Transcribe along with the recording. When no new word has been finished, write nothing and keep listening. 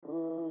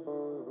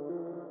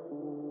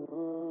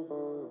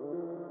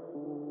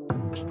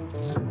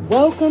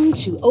Welcome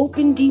to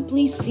Open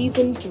Deeply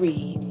Season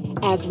 3,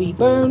 as we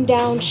burn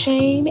down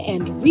shame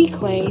and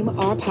reclaim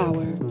our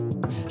power.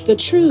 The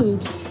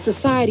truths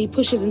society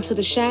pushes into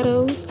the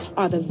shadows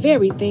are the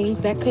very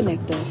things that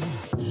connect us.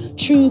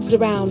 Truths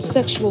around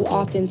sexual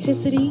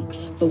authenticity,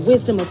 the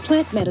wisdom of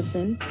plant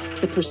medicine,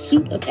 the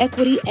pursuit of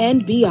equity,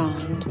 and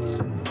beyond.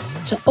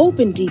 To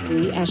open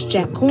deeply, as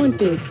Jack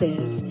Cornfield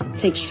says,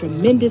 takes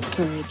tremendous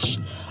courage,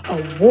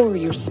 a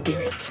warrior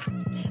spirit.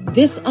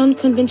 This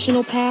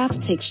unconventional path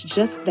takes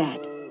just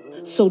that.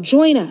 So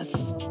join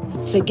us.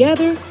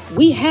 Together,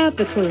 we have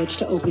the courage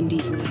to open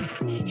deeply.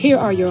 Here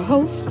are your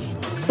hosts,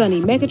 Sunny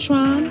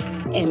Megatron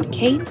and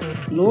Kate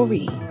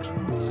Laurie.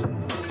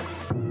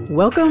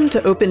 Welcome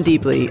to Open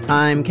Deeply.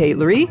 I'm Kate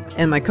Laurie,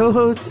 and my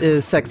co-host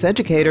is sex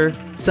educator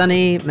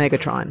Sunny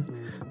Megatron.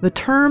 The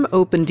term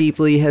open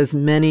deeply has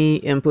many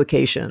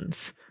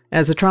implications.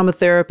 As a trauma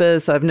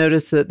therapist, I've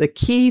noticed that the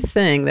key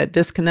thing that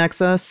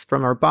disconnects us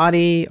from our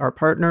body, our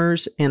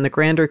partners, and the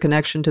grander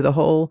connection to the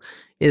whole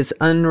is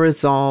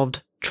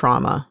unresolved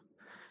trauma.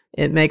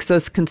 It makes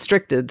us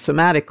constricted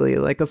somatically,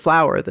 like a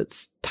flower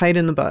that's tight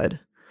in the bud.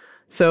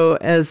 So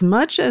as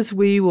much as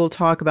we will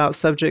talk about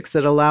subjects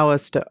that allow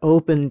us to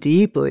open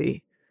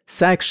deeply,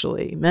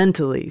 sexually,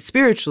 mentally,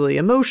 spiritually,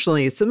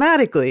 emotionally,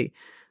 somatically,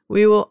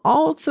 we will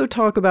also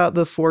talk about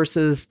the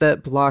forces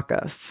that block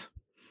us.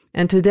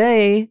 And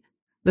today,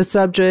 the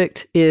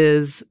subject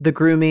is the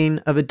grooming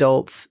of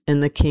adults in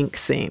the kink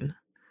scene.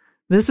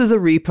 This is a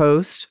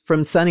repost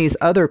from Sunny's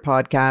other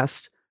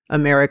podcast,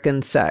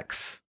 American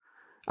Sex.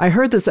 I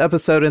heard this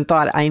episode and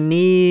thought I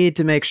need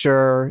to make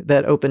sure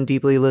that Open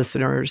Deeply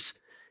listeners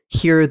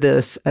hear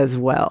this as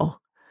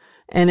well.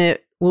 And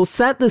it will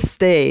set the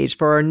stage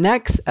for our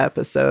next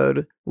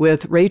episode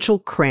with Rachel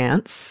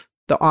Krantz,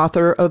 the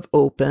author of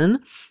Open,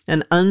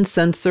 an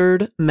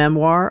uncensored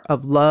memoir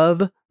of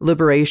love,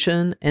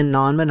 liberation, and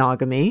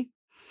non-monogamy,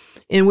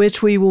 in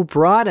which we will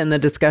broaden the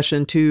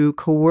discussion to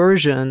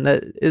coercion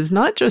that is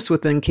not just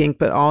within kink,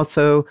 but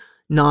also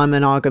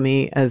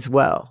non-monogamy as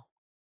well.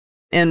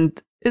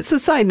 And it's a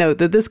side note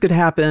that this could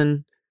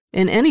happen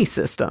in any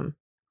system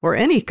or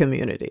any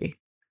community.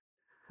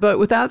 But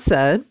with that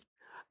said,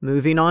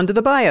 moving on to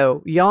the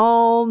bio,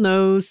 y'all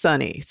know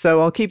Sunny,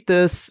 so I'll keep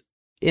this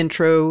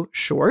intro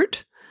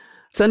short.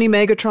 Sunny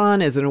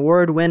Megatron is an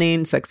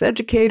award-winning sex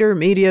educator,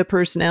 media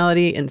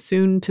personality, and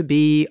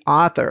soon-to-be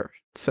author.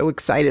 So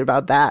excited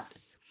about that.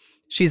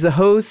 She's the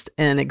host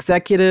and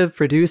executive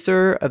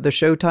producer of the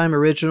Showtime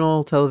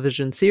original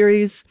television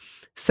series,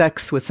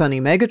 Sex with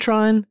Sunny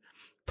Megatron.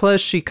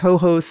 Plus, she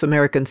co-hosts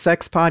American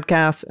Sex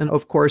Podcast, and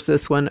of course,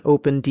 this one,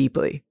 Open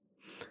Deeply.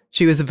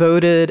 She was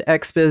voted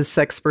XBiz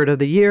Sexpert of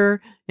the Year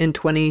in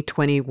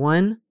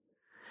 2021.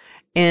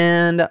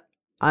 And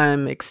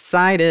I'm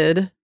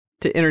excited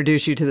to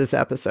introduce you to this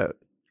episode.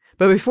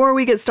 But before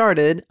we get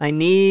started, I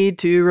need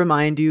to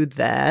remind you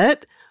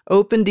that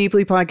Open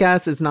Deeply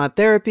Podcast is not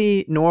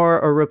therapy, nor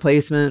a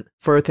replacement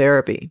for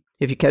therapy.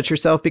 If you catch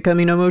yourself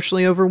becoming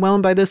emotionally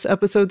overwhelmed by this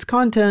episode's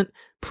content,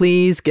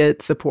 please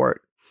get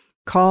support.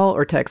 Call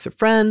or text a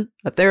friend,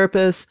 a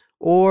therapist,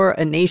 or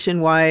a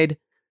nationwide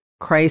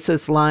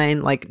crisis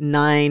line like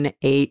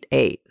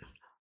 988.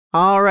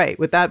 All right,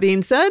 with that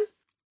being said,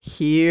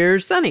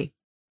 here's Sunny.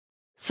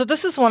 So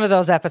this is one of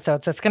those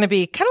episodes that's going to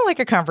be kind of like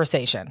a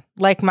conversation,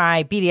 like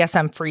my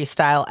BDSM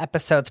freestyle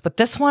episodes. But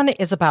this one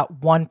is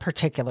about one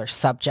particular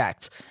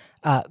subject,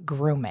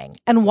 grooming.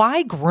 And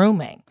why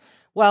grooming?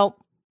 Well,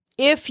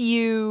 if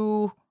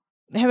you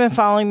have been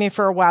following me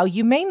for a while,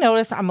 you may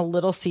notice I'm a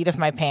little seat of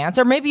my pants,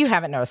 or maybe you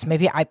haven't noticed.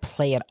 Maybe I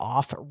play it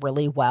off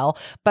really well,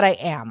 but I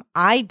am.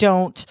 I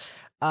don't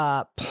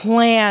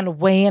plan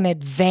way in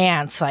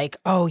advance, like,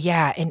 oh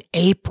yeah, in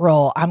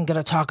April, I'm going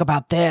to talk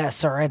about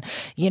this, or in,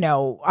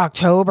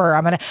 October,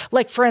 I'm going to,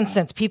 like, for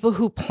instance, people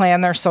who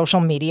plan their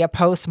social media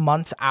posts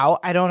months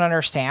out, I don't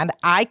understand.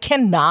 I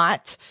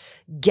cannot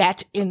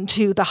get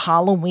into the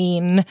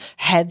Halloween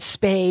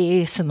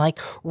headspace and like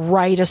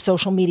write a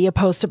social media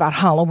post about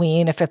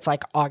Halloween if it's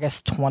like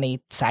August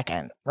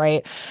 22nd,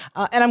 right?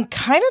 And I'm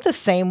kind of the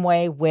same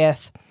way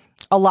with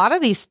a lot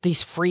of these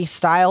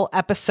freestyle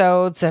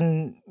episodes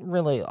and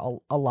really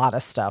a lot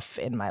of stuff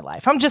in my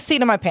life. I'm just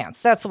seat in my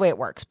pants. That's the way it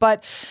works.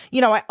 But,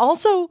 I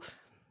also,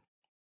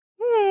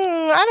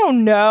 I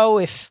don't know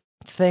if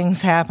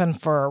things happen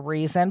for a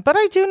reason, but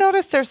I do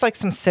notice there's like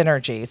some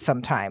synergy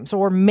sometimes,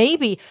 or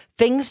maybe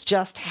things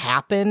just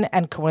happen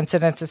and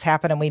coincidences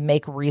happen and we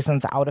make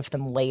reasons out of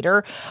them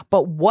later.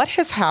 But what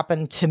has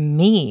happened to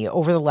me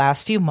over the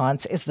last few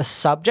months is the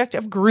subject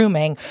of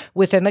grooming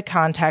within the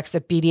context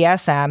of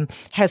BDSM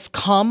has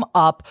come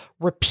up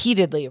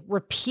repeatedly,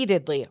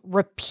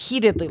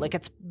 like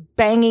it's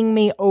banging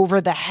me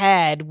over the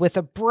head with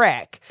a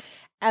brick.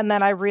 And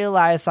then I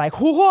realized, like,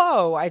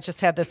 whoa, I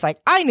just had this,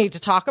 like, I need to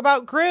talk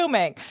about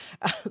grooming.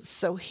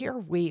 So here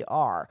we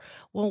are.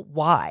 Well,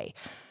 why?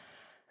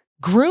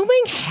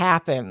 Grooming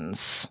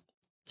happens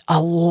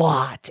a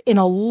lot in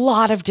a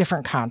lot of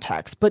different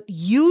contexts, but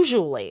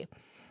usually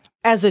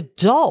as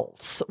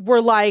adults, we're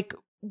like,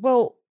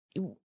 well,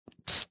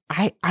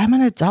 I'm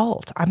an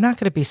adult. I'm not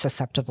going to be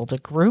susceptible to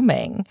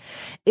grooming.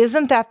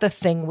 Isn't that the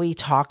thing we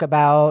talk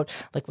about?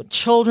 Like when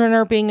children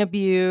are being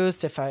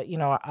abused, if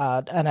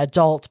an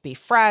adult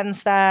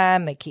befriends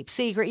them, they keep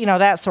secret,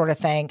 that sort of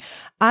thing.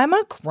 I'm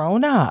a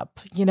grown up,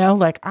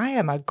 like I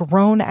am a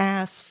grown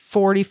ass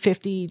 40,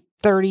 50,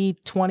 30,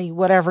 20,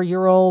 whatever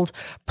year old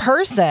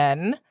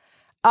person.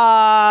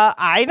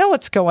 I know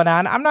what's going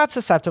on. I'm not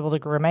susceptible to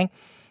grooming.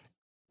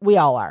 We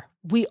all are.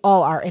 We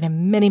all are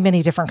in many,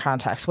 many different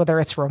contexts, whether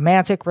it's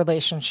romantic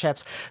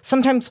relationships,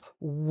 sometimes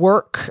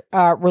work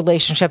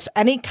relationships,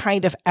 any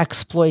kind of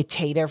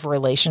exploitative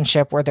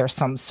relationship where there's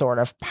some sort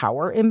of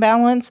power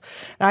imbalance.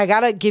 Now, I got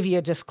to give you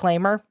a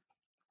disclaimer.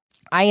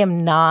 I am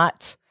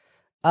not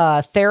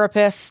a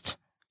therapist.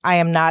 I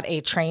am not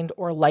a trained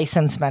or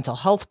licensed mental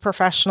health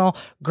professional.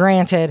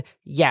 Granted,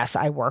 yes,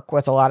 I work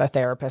with a lot of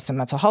therapists and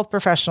mental health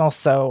professionals,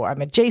 so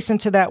I'm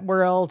adjacent to that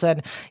world.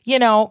 And,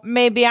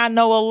 maybe I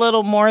know a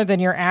little more than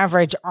your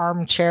average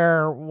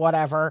armchair,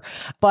 whatever.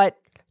 But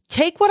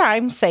take what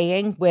I'm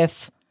saying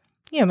with,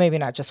 maybe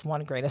not just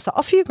one grain of salt,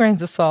 a few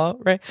grains of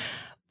salt, right?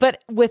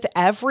 But with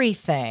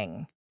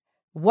everything,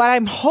 what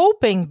I'm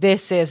hoping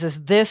this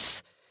is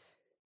this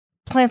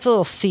plants a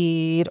little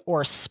seed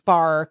or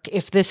spark,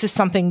 if this is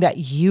something that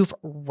you've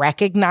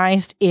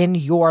recognized in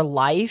your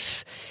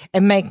life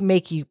and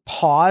make you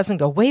pause and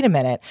go, wait a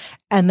minute,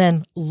 and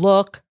then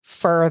look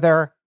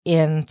further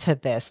into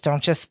this.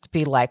 Don't just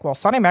be like, well,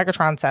 Sunny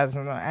Megatron says,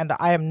 and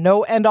I am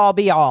no end all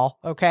be all.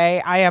 Okay.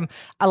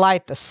 I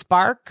light the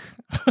spark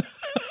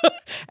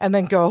and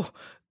then go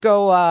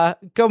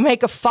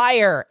make a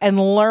fire and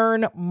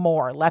learn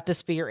more. Let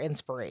this be your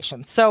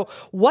inspiration. So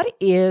what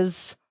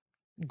is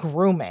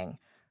grooming?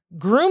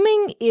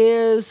 Grooming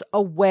is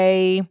a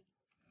way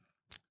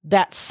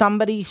that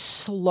somebody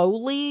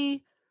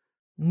slowly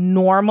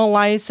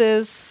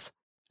normalizes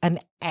an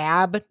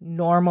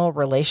abnormal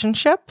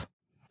relationship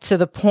to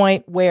the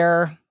point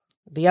where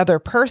the other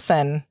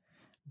person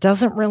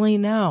doesn't really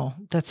know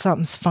that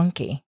something's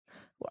funky.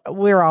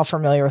 We're all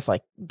familiar with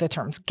like the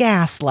terms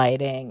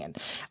gaslighting and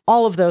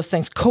all of those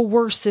things.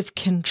 Coercive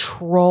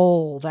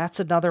control, that's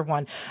another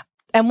one.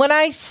 And when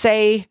I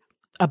say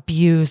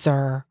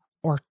abuser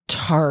or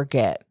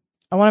target,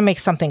 I want to make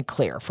something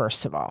clear,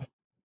 first of all.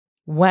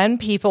 When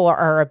people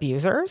are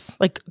abusers,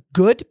 like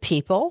good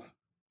people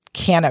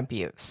can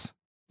abuse,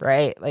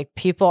 right? Like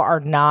people are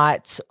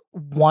not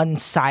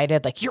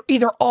one-sided, like you're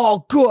either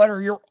all good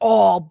or you're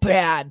all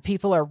bad.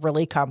 People are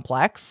really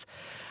complex.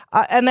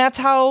 And that's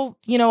how,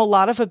 a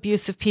lot of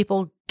abusive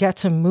people get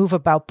to move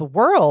about the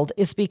world,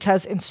 is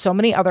because in so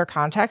many other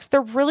contexts,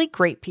 they're really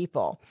great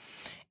people.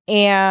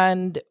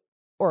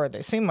 Or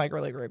they seem like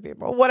really great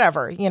people,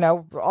 whatever,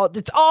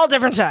 it's all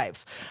different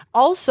types.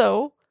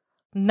 Also,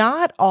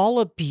 not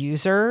all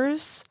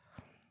abusers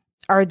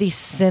are these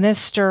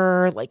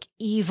sinister, like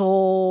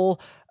evil,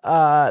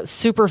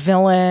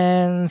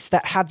 supervillains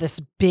that have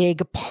this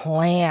big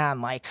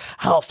plan. Like,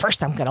 oh,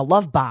 first I'm going to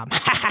love bomb.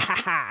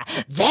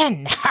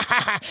 Then,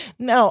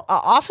 no,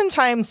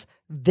 oftentimes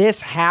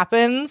this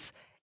happens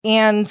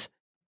and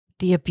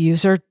the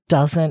abuser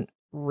doesn't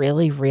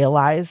really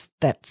realize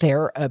that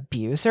they're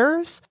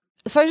abusers.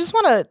 So I just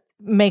want to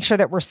make sure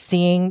that we're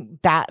seeing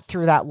that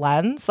through that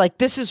lens. Like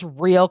this is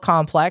real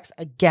complex.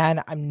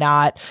 Again, I'm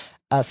not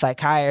a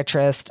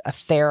psychiatrist, a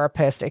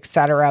therapist,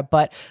 etc.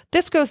 But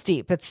this goes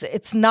deep.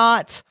 It's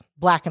not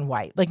black and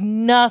white. Like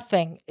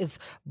nothing is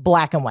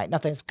black and white.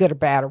 Nothing's good or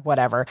bad or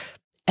whatever.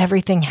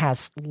 Everything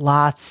has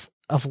lots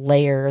of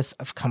layers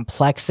of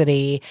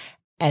complexity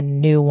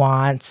and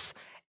nuance.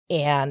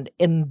 And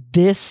in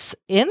this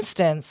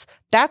instance,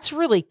 that's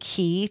really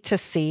key to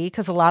see,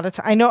 because a lot of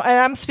times, I know, and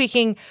I'm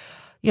speaking,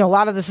 a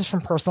lot of this is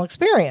from personal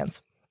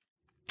experience.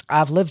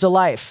 I've lived a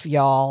life,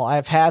 y'all.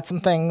 I've had some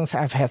things.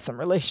 I've had some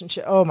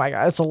relationship. Oh my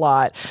God, it's a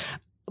lot.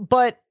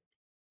 But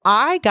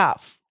I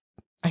got,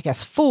 I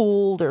guess,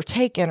 fooled or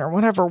taken or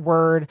whatever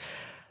word,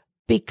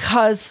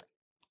 because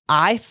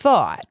I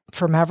thought,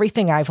 from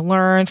everything I've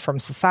learned from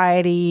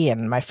society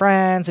and my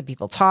friends and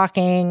people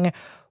talking,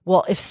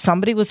 well, if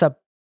somebody was a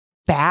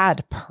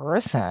bad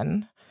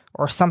person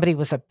or somebody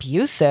was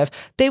abusive,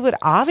 they would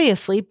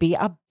obviously be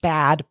a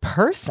bad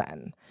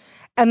person.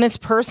 And this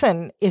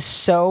person is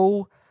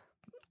so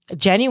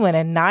genuine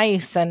and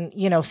nice and,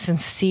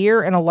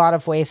 sincere in a lot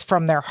of ways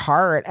from their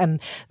heart.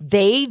 And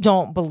they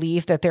don't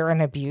believe that they're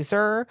an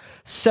abuser.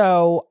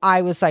 So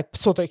I was like,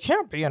 so they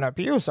can't be an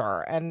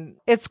abuser. And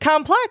it's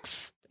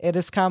complex. It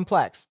is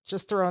complex.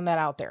 Just throwing that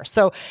out there.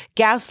 So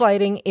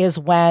gaslighting is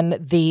when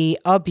the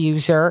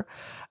abuser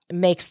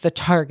makes the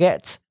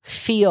target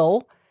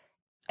feel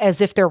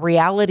as if their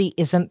reality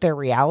isn't their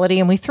reality.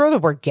 And we throw the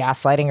word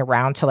gaslighting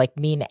around to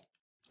mean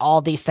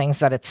all these things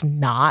that it's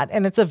not.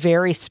 And it's a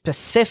very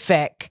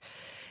specific,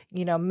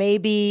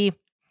 maybe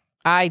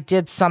I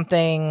did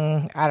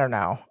something, I don't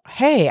know.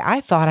 Hey,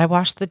 I thought I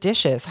washed the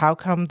dishes. How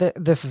come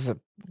this is a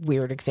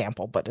weird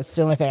example, but it's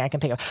the only thing I can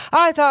think of.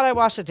 I thought I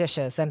washed the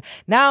dishes and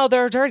now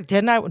they're dirty.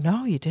 Didn't I?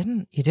 No, you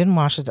didn't. You didn't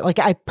wash it.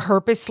 I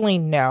purposely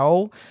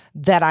know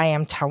that I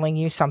am telling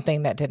you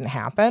something that didn't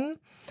happen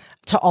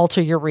to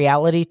alter your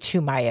reality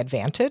to my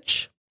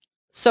advantage.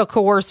 So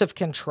coercive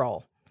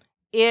control.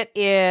 It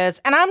is,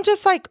 and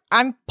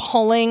I'm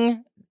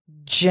pulling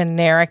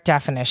generic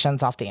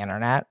definitions off the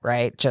internet,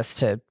 right? Just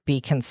to be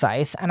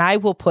concise. And I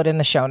will put in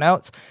the show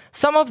notes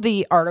some of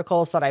the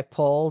articles that I've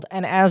pulled.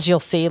 And as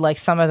you'll see, like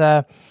some of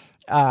the,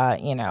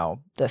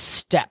 the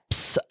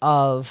steps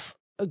of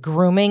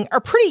grooming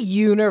are pretty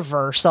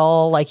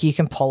universal. Like you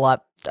can pull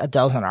up a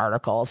dozen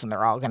articles and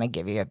they're all going to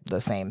give you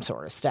the same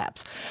sort of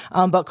steps.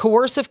 But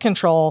coercive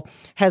control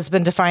has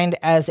been defined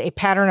as a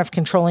pattern of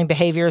controlling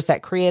behaviors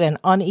that create an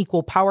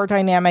unequal power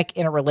dynamic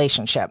in a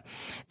relationship.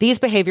 These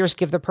behaviors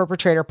give the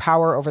perpetrator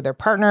power over their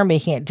partner,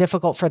 making it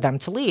difficult for them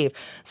to leave.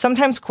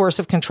 Sometimes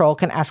coercive control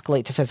can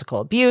escalate to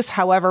physical abuse.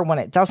 However, when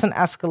it doesn't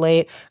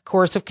escalate,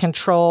 coercive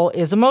control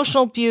is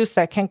emotional abuse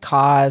that can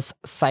cause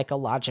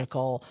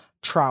psychological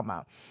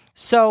trauma.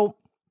 So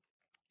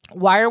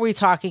why are we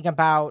talking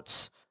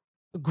about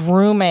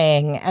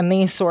grooming and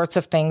these sorts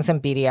of things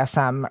in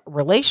BDSM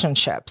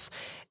relationships?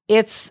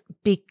 It's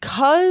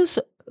because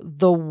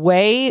the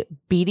way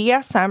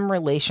BDSM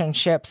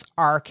relationships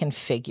are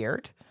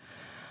configured,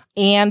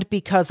 and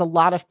because a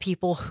lot of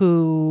people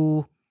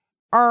who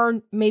are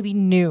maybe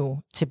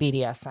new to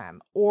BDSM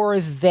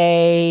or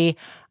they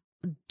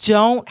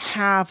don't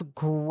have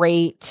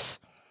great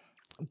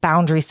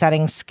boundary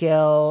setting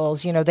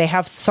skills, they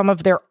have some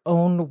of their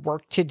own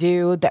work to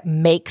do that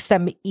makes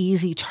them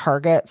easy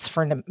targets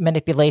for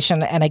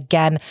manipulation. And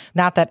again,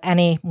 not that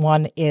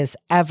anyone is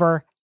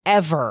ever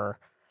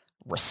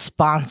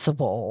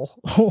responsible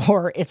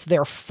or it's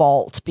their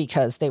fault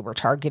because they were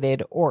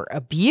targeted or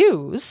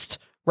abused,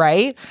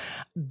 right?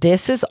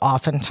 This is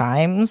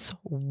oftentimes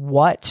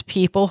what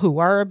people who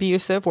are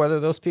abusive, whether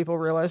those people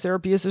realize they're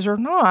abusers or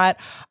not,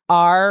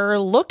 are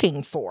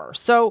looking for.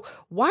 So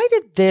why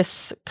did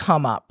this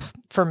come up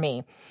for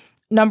me?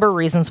 Number of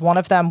reasons. One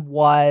of them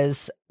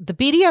was the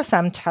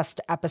BDSM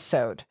test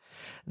episode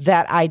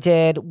that I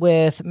did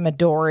with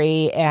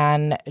Midori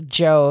and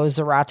Joe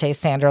Zarate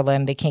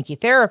Sanderlin, the kinky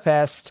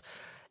therapist.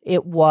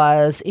 It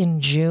was in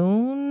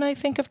June, I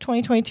think, of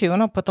 2022,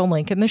 and I'll put the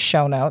link in the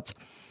show notes.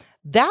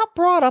 That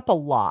brought up a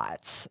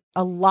lot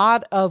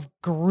of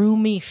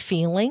groomy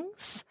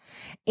feelings.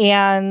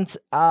 And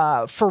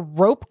for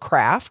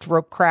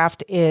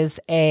Ropecraft is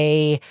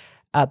a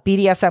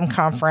BDSM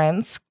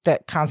conference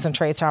that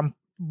concentrates on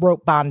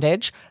rope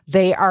bondage.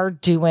 They are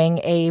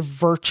doing a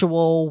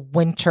virtual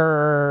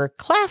winter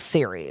class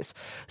series.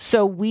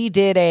 So we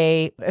did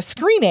a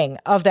screening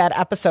of that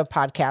episode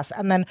podcast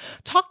and then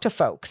talked to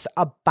folks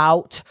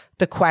about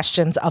the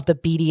questions of the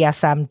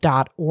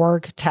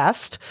BDSM.org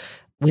test.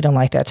 We don't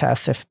like that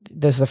test. If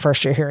this is the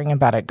first you're hearing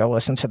about it, go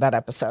listen to that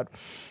episode.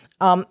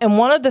 And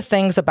one of the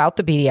things about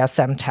the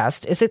BDSM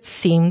test is it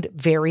seemed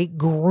very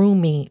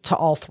groomy to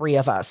all three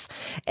of us.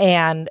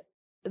 And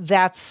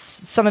that's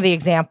some of the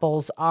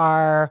examples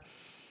are,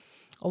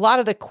 a lot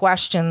of the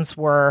questions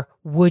were,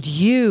 would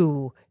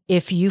you,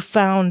 if you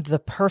found the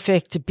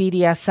perfect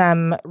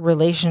BDSM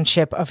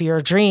relationship of your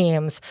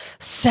dreams,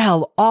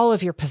 sell all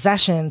of your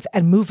possessions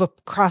and move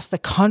across the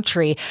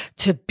country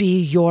to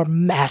be your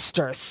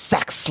master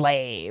sex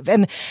slave?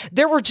 And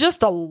there were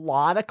just a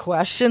lot of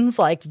questions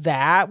like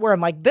that where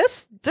I'm like,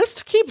 this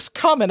keeps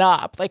coming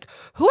up. Like,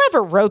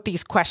 whoever wrote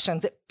these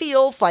questions, it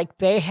feels like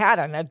they had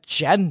an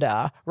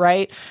agenda,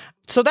 right?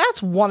 So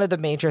that's one of the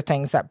major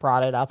things that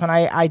brought it up. And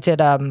I did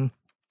a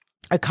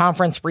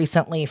conference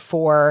recently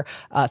for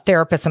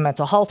therapists and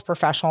mental health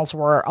professionals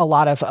where a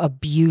lot of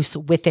abuse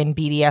within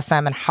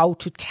BDSM and how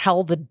to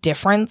tell the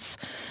difference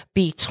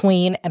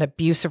between an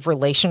abusive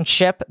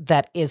relationship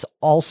that is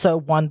also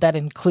one that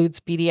includes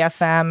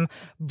BDSM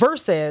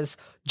versus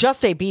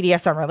just a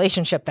BDSM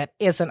relationship that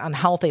isn't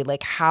unhealthy,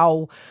 like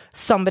how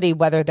somebody,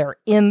 whether they're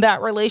in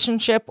that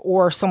relationship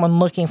or someone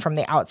looking from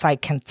the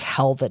outside, can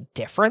tell the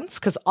difference.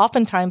 Because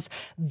oftentimes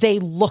they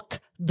look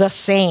the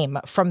same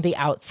from the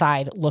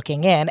outside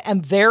looking in,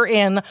 and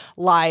therein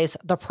lies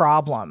the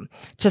problem.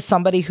 To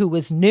somebody who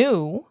is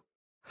new,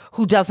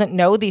 who doesn't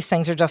know these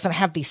things or doesn't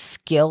have these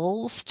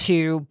skills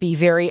to be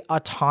very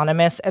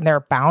autonomous in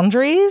their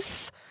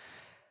boundaries,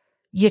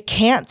 you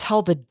can't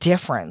tell the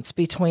difference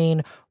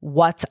between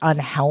what's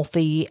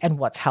unhealthy and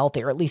what's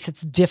healthy, or at least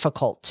it's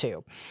difficult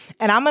to.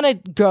 And I'm going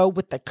to go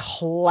with the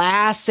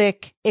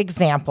classic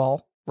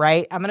example,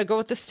 right? I'm going to go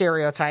with the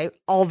stereotype,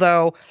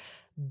 although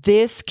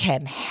this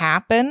can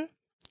happen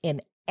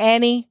in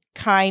any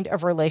kind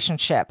of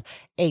relationship.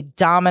 A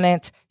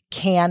dominant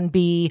can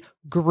be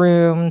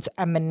groomed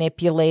and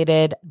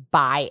manipulated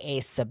by a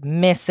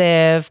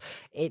submissive.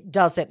 It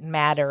doesn't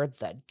matter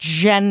the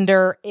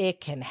gender.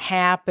 It can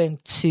happen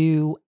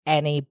to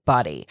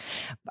anybody.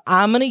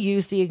 I'm going to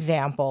use the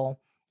example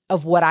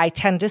of what I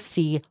tend to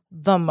see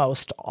the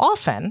most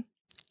often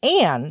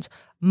and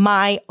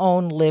my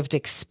own lived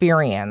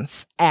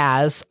experience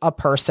as a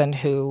person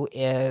who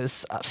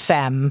is a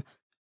femme,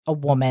 a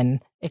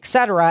woman,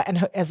 etc.,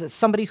 and as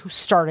somebody who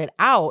started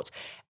out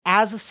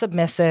as a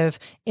submissive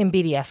in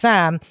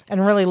BDSM,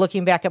 and really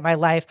looking back at my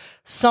life,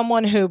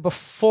 someone who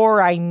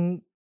before I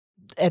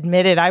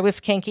admitted I was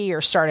kinky or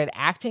started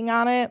acting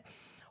on it,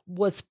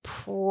 was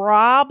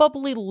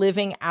probably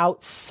living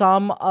out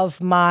some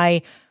of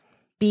my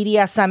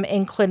BDSM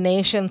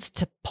inclinations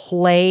to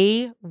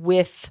play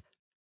with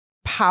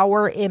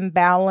power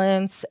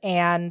imbalance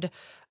and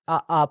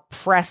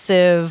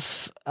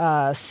oppressive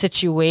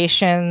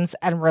situations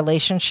and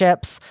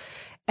relationships.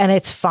 And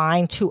it's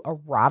fine to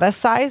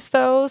eroticize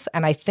those.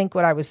 And I think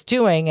what I was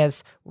doing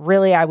is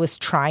really I was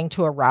trying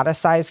to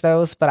eroticize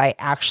those, but I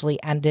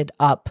actually ended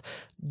up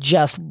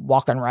just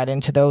walking right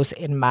into those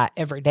in my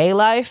everyday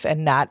life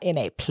and not in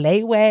a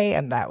play way.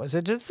 And that was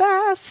a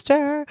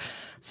disaster.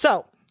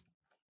 So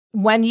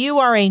when you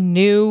are a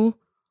new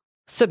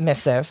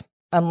submissive,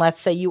 and let's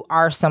say you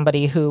are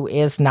somebody who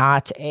is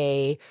not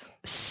a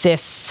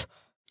cis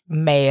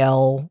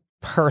male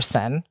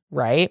person,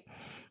 right?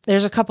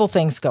 There's a couple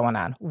things going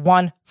on.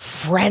 One,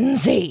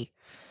 frenzy.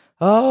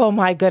 Oh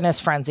my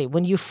goodness, frenzy.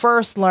 When you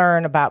first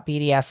learn about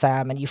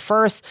BDSM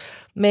and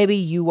maybe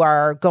you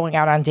are going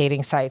out on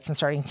dating sites and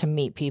starting to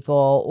meet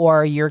people,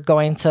 or you're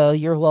going to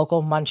your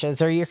local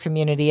munches or your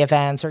community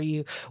events or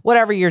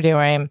whatever you're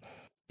doing,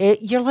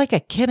 you're like a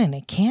kid in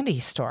a candy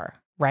store,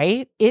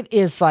 right? It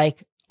is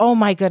like, oh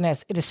my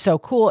goodness, it is so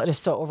cool. It is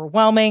so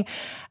overwhelming.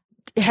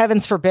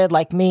 Heavens forbid,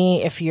 like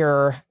me, if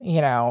you're,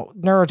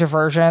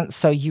 neurodivergent,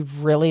 so you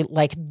really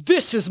like,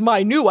 this is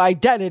my new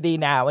identity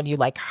now. And you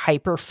like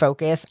hyper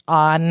focus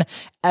on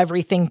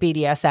everything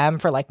BDSM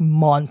for like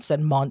months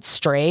and months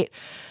straight.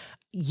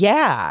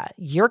 Yeah,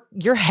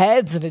 your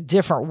head's in a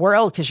different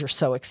world because you're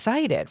so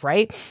excited,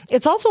 right?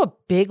 It's also a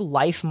big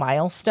life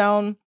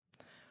milestone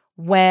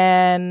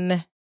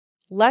when,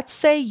 let's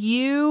say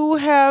you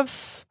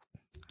have,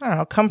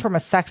 come from a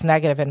sex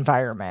negative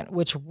environment,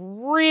 which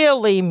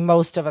really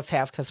most of us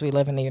have because we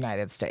live in the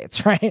United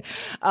States, right?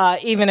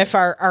 Even if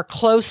our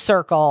close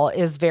circle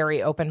is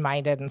very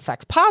open-minded and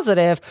sex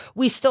positive,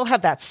 we still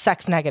have that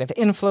sex negative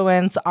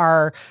influence.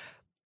 Our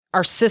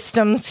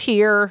systems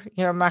here,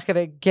 I'm not going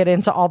to get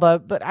into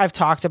but I've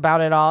talked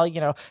about it all,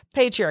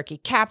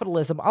 patriarchy,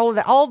 capitalism, all of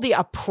that, all the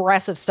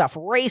oppressive stuff,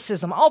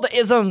 racism, all the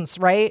isms,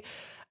 right?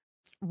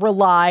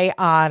 Rely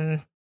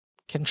on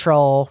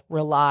control,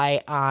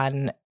 rely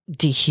on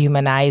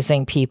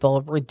dehumanizing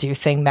people,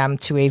 reducing them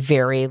to a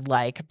very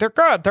like, they're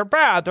good, they're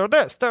bad, they're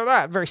this, they're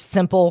that, very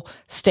simple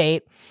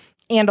state.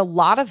 And a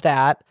lot of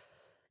that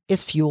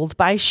is fueled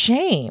by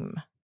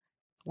shame.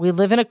 We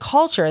live in a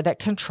culture that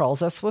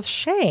controls us with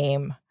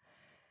shame.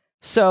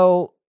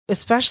 So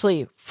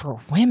especially for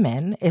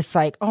women, it's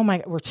like, oh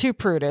my, we're too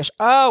prudish.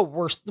 Oh,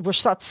 we're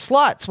such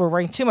sluts. We're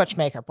wearing too much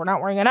makeup. We're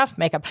not wearing enough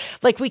makeup.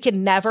 Like we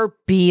can never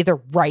be the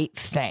right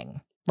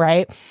thing.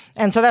 Right.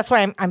 And so that's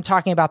why I'm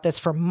talking about this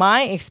from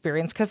my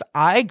experience, because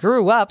I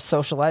grew up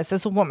socialized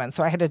as a woman.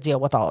 So I had to deal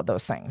with all of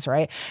those things.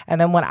 Right. And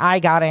then when I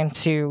got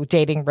into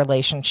dating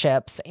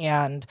relationships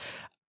and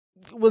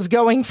was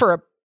going for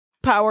a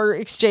power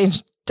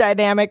exchange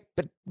dynamic,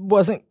 but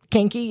wasn't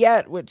kinky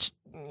yet, which,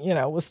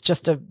 was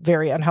just a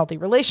very unhealthy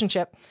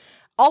relationship.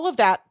 All of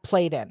that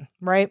played in.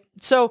 Right.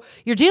 So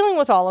you're dealing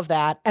with all of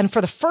that. And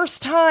for the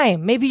first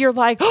time, maybe you're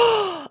like,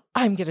 oh,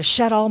 I'm going to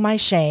shed all my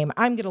shame.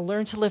 I'm going to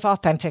learn to live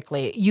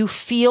authentically. You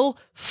feel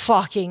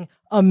fucking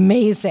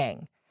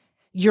amazing.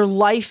 Your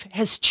life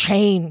has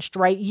changed,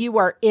 right? You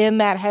are in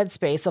that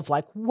headspace of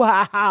like,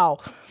 wow.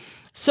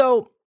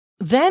 So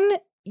then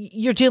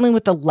you're dealing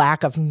with the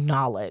lack of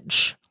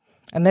knowledge.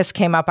 And this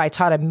came up. I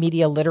taught a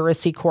media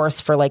literacy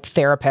course for like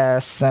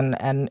therapists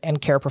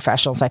and care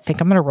professionals. I think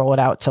I'm going to roll it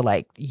out to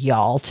like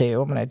y'all too.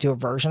 I'm going to do a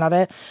version of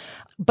it.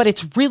 But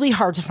it's really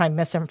hard to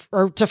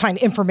find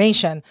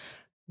information,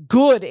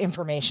 good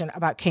information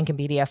about kink and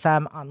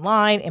BDSM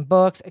online, in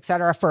books,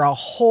 etc., for a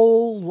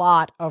whole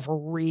lot of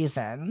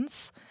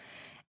reasons.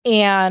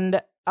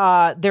 And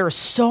there's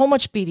so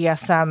much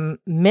BDSM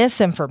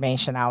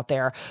misinformation out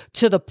there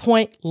to the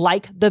point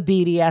like the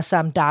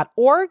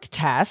BDSM.org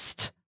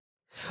test,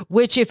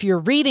 which if you're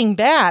reading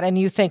that and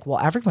you think, well,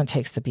 everyone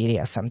takes the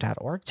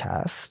BDSM.org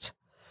test,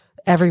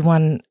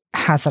 everyone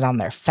has it on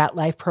their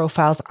FetLife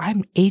profiles.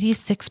 I'm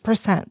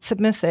 86%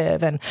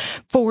 submissive and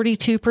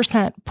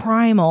 42%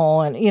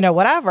 primal and,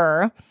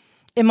 whatever.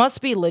 It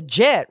must be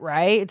legit,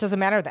 right? It doesn't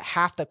matter that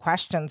half the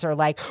questions are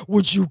like,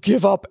 would you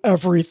give up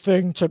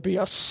everything to be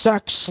a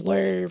sex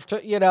slave?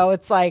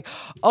 It's like,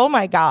 oh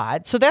my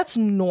God. So that's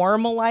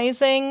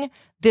normalizing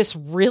this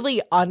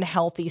really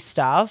unhealthy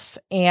stuff.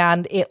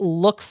 And it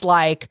looks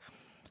like,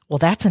 well,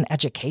 that's an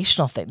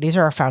educational thing. These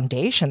are our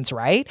foundations,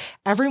 right?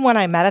 Everyone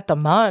I met at the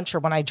munch or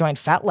when I joined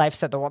FetLife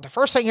said, well, the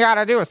first thing you got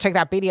to do is take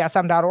that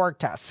BDSM.org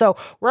test. So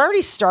we're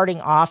already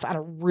starting off on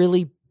a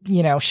really,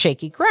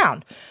 shaky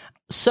ground.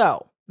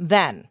 So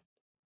then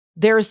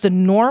there's the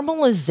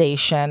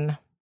normalization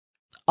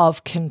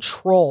of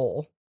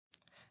control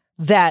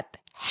that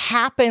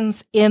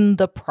happens in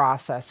the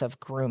process of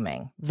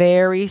grooming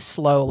very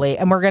slowly.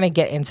 And we're going to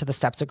get into the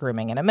steps of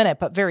grooming in a minute,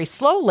 but very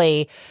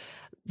slowly,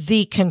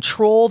 the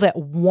control that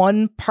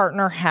one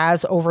partner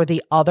has over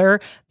the other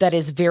that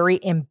is very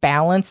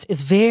imbalanced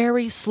is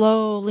very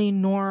slowly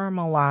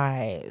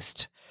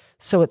normalized.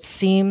 So it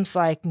seems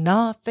like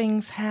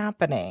nothing's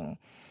happening.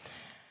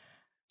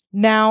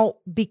 Now,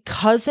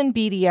 because in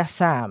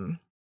BDSM,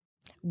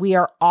 we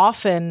are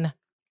often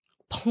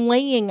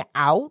playing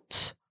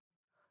out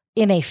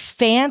in a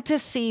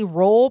fantasy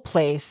role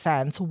play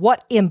sense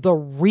what in the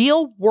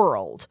real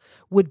world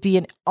would be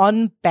an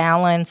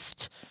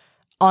unbalanced,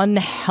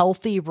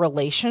 unhealthy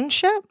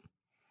relationship,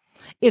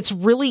 it's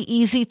really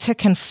easy to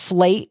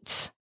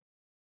conflate,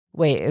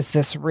 wait, is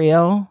this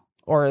real?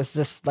 Or is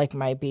this like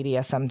my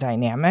BDSM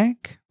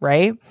dynamic,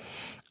 right?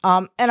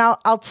 And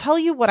I'll tell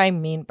you what I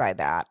mean by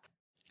that.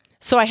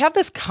 So I have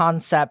this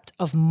concept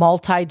of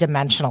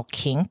multi-dimensional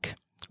kink,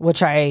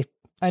 which I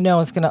know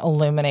is going to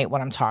illuminate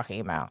what I'm talking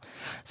about.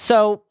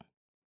 So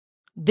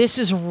this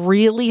is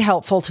really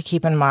helpful to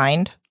keep in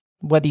mind,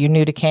 whether you're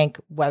new to kink,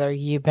 whether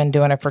you've been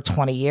doing it for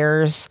 20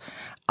 years,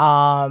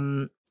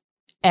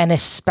 and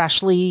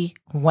especially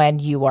when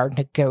you are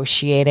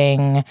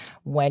negotiating,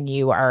 when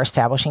you are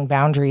establishing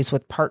boundaries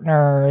with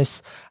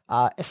partners,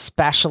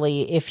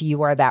 especially if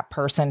you are that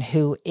person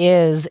who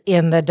is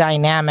in the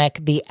dynamic,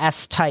 the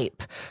S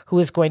type, who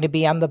is going to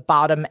be on the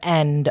bottom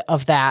end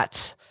of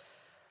that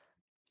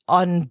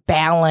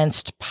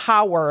unbalanced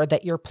power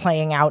that you're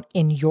playing out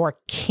in your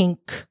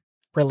kink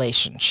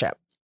relationship.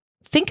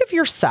 Think of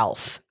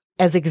yourself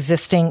as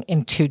existing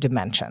in two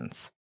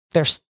dimensions.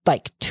 There's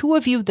like two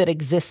of you that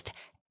exist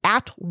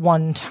at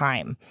one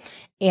time.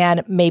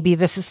 And maybe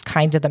this is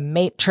kind of the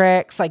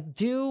Matrix, like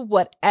do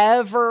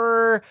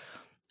whatever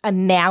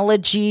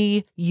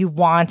analogy you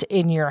want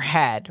in your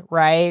head,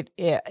 right?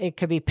 It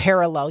could be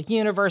parallel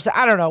universe.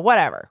 I don't know,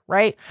 whatever,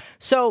 right?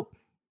 So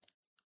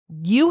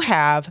you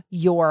have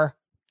your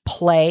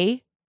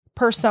play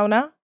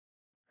persona,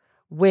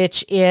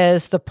 which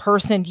is the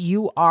person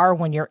you are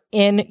when you're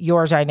in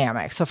your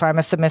dynamic. So if I'm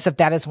a submissive,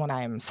 that is when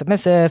I'm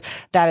submissive.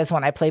 That is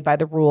when I play by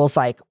the rules.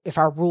 Like if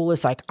our rule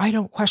is like, I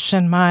don't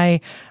question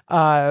my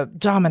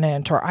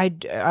dominant, or I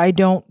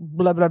don't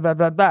blah, blah, blah,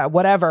 blah, blah,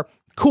 whatever.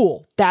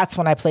 Cool. That's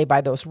when I play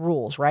by those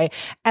rules, right?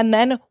 And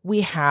then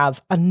we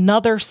have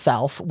another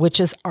self, which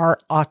is our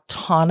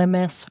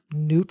autonomous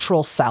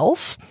neutral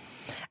self.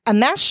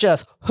 And that's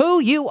just who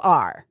you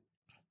are.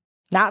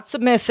 Not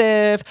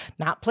submissive,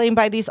 not playing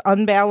by these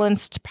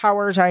unbalanced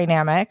power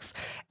dynamics.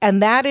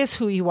 And that is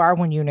who you are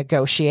when you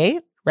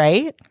negotiate,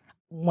 right?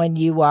 When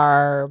you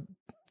are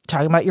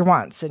talking about your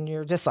wants and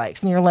your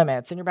dislikes and your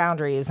limits and your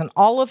boundaries and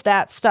all of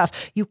that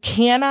stuff. You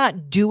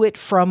cannot do it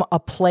from a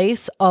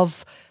place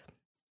of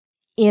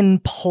in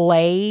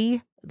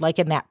play, like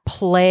in that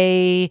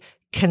play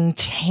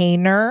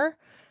container.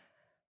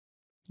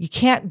 You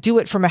can't do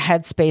it from a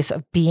headspace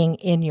of being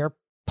in your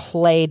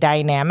play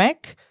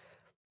dynamic,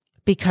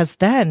 because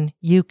then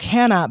you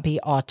cannot be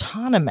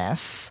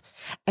autonomous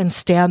and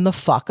stand the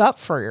fuck up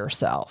for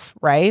yourself,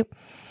 right?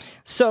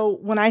 So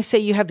when I say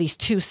you have these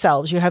two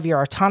selves, you have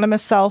your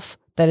autonomous self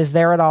that is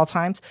there at all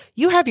times.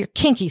 You have your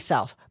kinky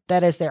self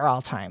that is there at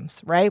all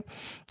times, right?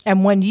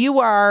 And when you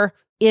are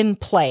in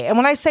play, and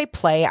when I say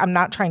play, I'm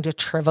not trying to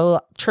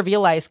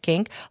trivialize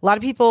kink. A lot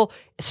of people,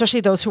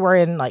 especially those who are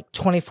in like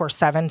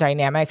 24/7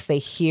 dynamics, they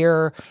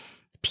hear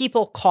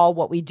people call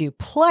what we do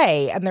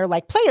play, and they're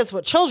like, play is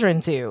what children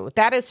do.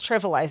 That is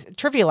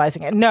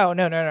trivializing it.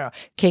 No.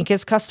 Kink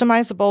is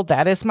customizable.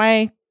 That is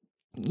my,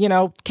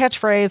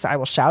 catchphrase. I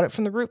will shout it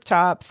from the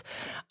rooftops.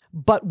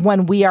 But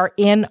when we are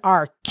in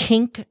our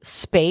kink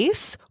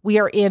space, we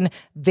are in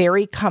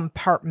very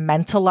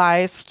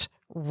compartmentalized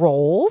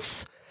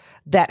roles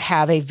that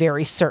have a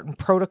very certain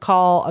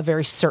protocol, a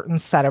very certain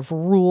set of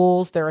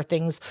rules. There are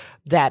things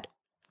that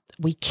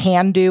we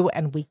can do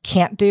and we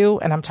can't do.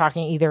 And I'm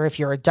talking either if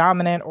you're a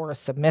dominant or a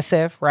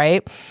submissive,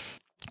 right?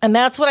 And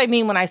that's what I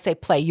mean when I say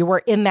play. You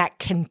are in that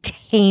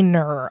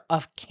container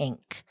of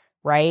kink,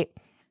 right?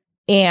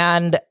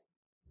 And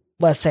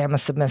let's say I'm a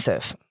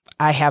submissive.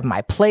 I have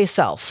my play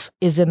self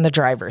is in the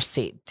driver's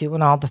seat,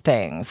 doing all the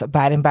things,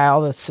 abiding by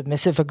all the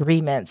submissive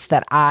agreements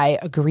that I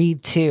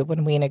agreed to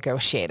when we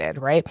negotiated,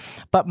 right?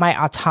 But my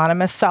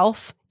autonomous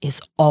self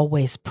is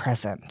always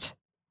present.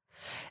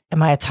 And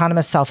my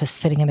autonomous self is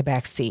sitting in the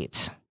back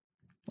seat,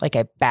 like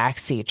a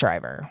backseat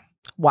driver,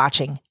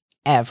 watching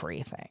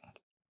everything.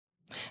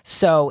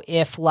 So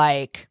if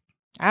my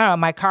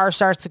car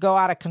starts to go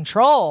out of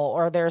control,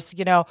 or there's,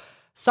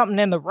 something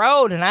in the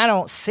road and I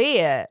don't see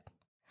it,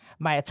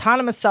 my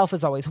autonomous self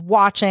is always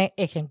watching.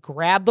 It can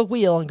grab the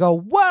wheel and go,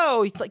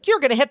 whoa, it's like, you're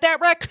going to hit that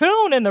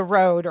raccoon in the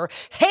road. Or,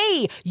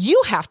 hey,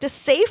 you have to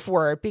safe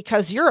word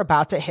because you're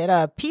about to hit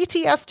a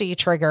PTSD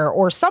trigger,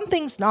 or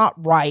something's not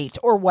right,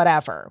 or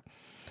whatever.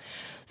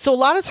 So a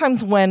lot of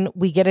times when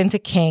we get into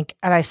kink,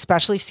 and I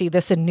especially see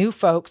this in new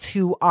folks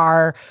who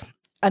are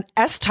an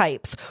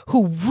S-types,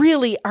 who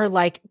really are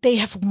like, they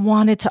have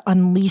wanted to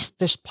unleash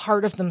this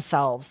part of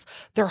themselves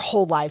their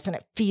whole lives, and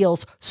it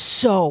feels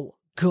so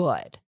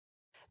good.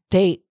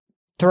 They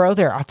throw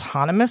their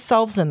autonomous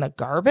selves in the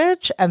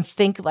garbage and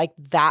think like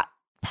that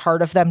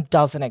part of them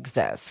doesn't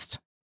exist.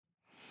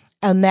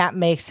 And that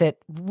makes it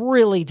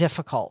really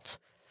difficult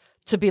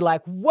to be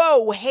like,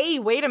 whoa, hey,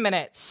 wait a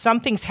minute.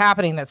 Something's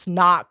happening that's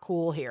not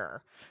cool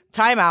here.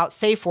 Time out,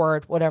 safe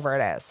word, whatever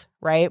it is,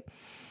 right?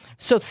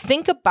 So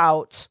think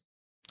about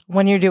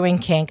when you're doing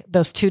kink,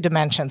 those two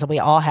dimensions, and we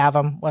all have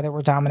them, whether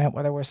we're dominant,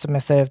 whether we're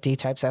submissive, D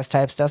types, S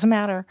types, doesn't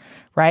matter,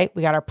 right?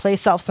 We got our play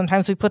self.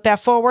 Sometimes we put that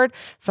forward.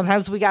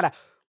 Sometimes we got to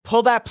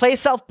pull that play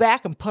self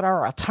back and put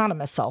our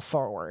autonomous self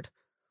forward.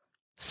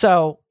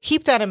 So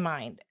keep that in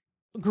mind.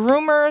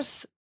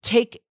 Groomers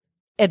take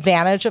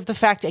advantage of the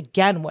fact,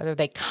 again, whether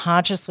they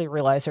consciously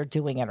realize they're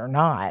doing it or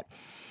not,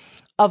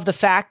 of the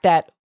fact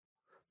that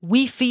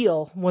we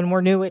feel when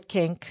we're new at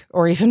kink,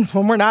 or even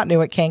when we're not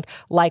new at kink,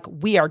 like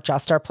we are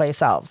just our play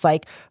selves.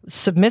 Like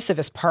submissive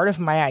is part of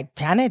my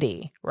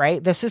identity,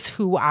 right? This is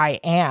who I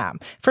am.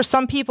 For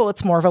some people,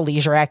 it's more of a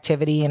leisure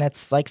activity and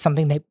it's like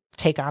something they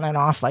take on and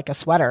off like a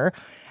sweater.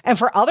 And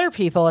for other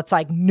people, it's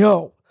like,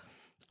 no,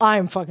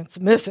 I'm fucking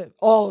submissive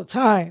all the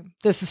time.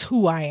 This is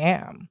who I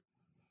am.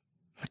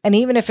 And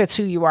even if it's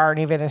who you are, and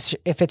even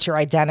if it's your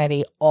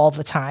identity all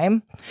the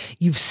time,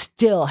 you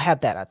still have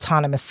that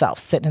autonomous self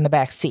sitting in the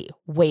back seat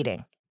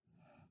waiting.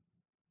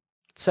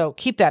 So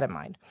keep that in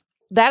mind.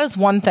 That is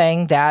one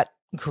thing that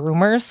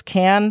groomers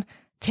can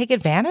take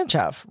advantage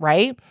of,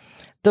 right?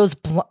 Those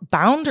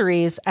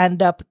boundaries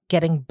end up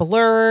getting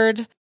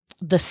blurred.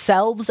 The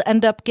selves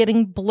end up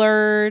getting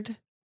blurred,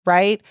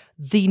 right?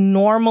 The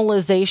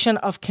normalization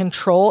of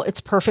control, it's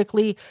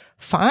perfectly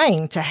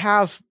fine to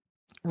have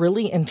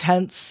really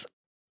intense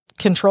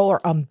control or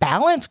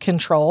unbalanced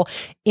control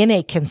in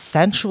a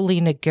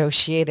consensually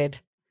negotiated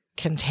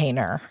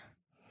container.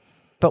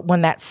 But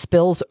when that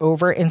spills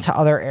over into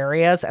other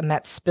areas and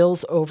that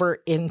spills over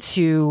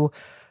into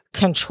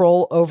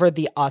control over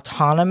the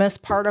autonomous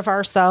part of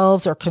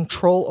ourselves or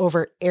control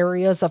over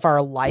areas of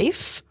our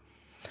life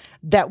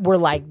that we're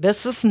like,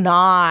 this is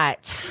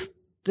not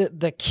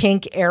the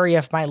kink area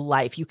of my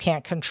life. You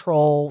can't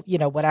control,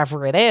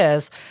 whatever it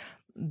is.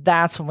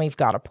 That's when we've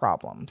got a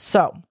problem.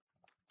 So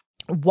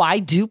why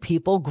do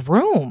people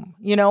groom?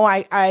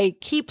 I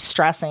keep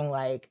stressing,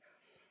 like,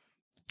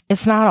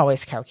 it's not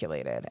always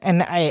calculated.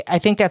 And I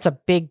think that's a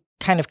big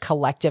kind of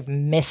collective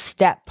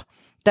misstep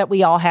that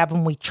we all have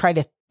when we try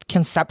to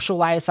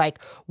conceptualize,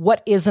 like,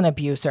 what is an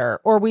abuser?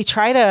 Or we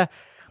try to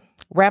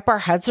wrap our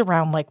heads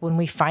around, like, when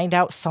we find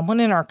out someone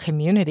in our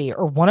community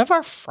or one of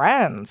our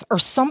friends or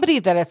somebody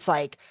that it's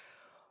like,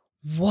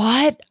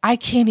 what? I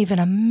can't even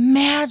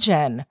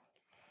imagine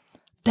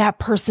that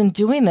person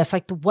doing this.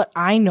 Like, what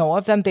I know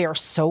of them, they are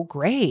so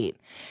great.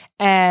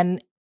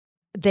 And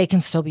they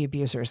can still be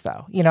abusers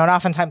though. And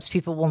oftentimes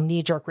people will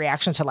knee-jerk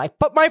reaction to like,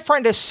 but my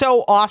friend is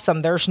so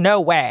awesome, there's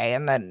no way.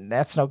 And then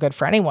that's no good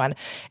for anyone.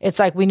 It's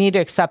like, we need to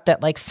accept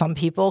that like some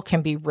people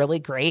can be really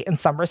great in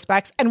some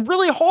respects and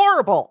really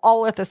horrible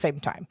all at the same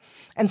time.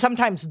 And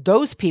sometimes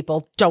those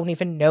people don't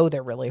even know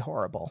they're really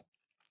horrible.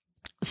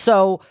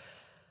 So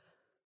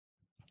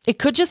it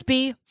could just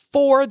be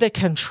for the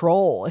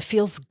control. It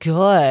feels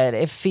good.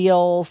 It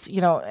feels,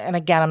 and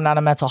again, I'm not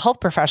a mental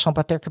health professional,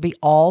 but there could be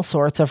all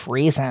sorts of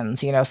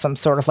reasons, some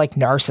sort of like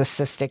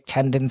narcissistic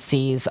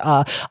tendencies,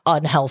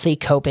 unhealthy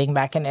coping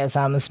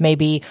mechanisms.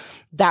 Maybe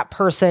that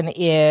person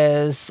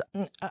is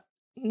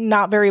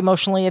not very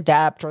emotionally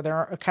adept, or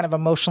they're kind of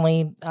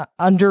emotionally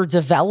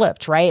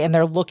underdeveloped, right? And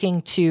they're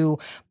looking to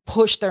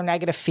push their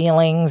negative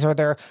feelings or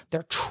their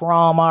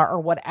trauma or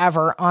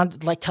whatever on,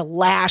 like, to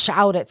lash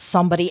out at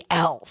somebody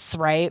else,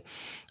 right?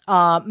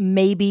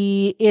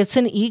 Maybe it's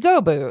an ego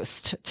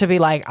boost to be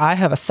like, I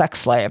have a sex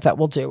slave that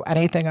will do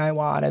anything I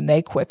want, and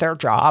they quit their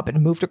job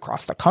and moved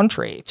across the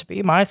country to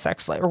be my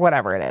sex slave, or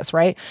whatever it is,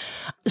 right?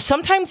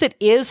 Sometimes it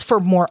is for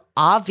more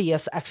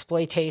obvious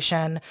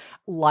exploitation,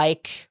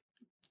 like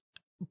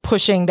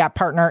pushing that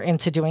partner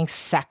into doing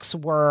sex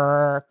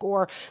work,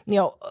 or,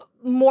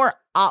 more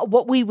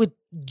what we would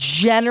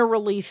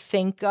generally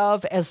think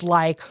of as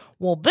like,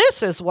 well,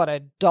 this is what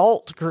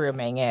adult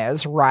grooming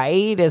is,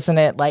 right? Isn't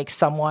it like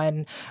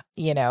someone,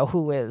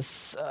 who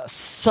is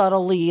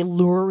subtly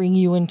luring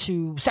you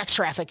into sex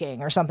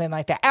trafficking or something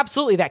like that?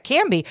 Absolutely, that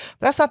can be,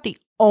 but that's not the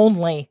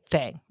only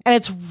thing. And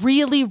it's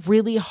really,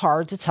 really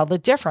hard to tell the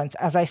difference,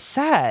 as I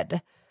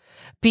said,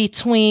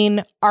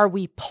 between, are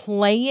we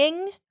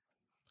playing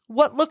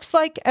what looks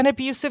like an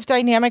abusive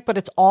dynamic, but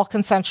it's all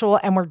consensual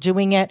and we're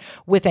doing it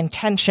with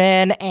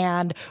intention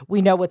and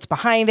we know what's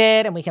behind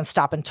it and we can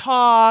stop and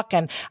talk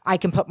and I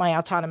can put my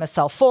autonomous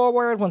self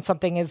forward when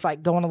something is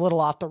like going a little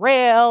off the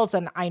rails,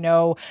 and I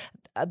know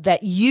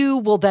that you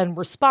will then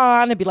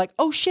respond and be like,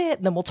 oh shit,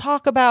 and then we'll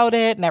talk about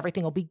it and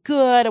everything will be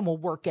good and we'll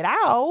work it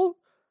out,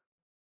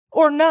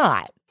 or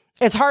not.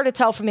 It's hard to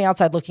tell from the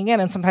outside looking in,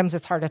 and sometimes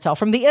it's hard to tell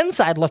from the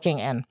inside looking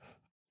in.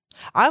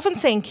 I often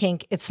say in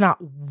kink, it's not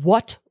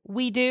what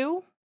we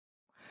do,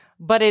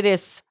 but it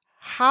is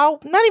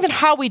not even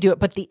how we do it,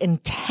 but the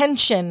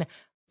intention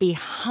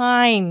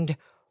behind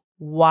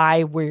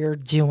why we're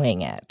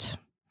doing it.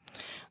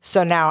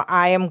 So now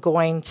I am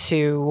going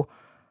to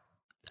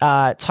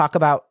talk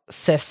about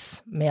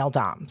cis male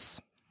doms.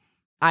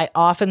 I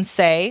often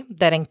say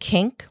that in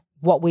kink,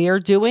 what we are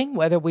doing,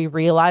 whether we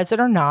realize it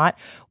or not,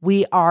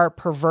 we are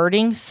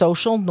perverting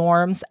social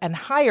norms and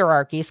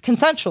hierarchies,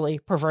 consensually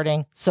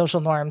perverting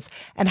social norms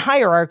and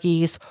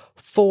hierarchies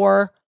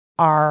for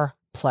our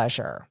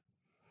pleasure.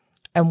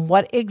 And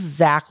what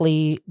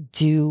exactly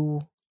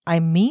do I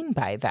mean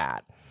by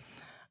that?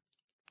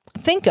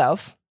 Think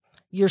of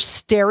your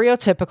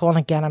stereotypical, and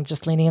again, I'm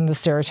just leaning in the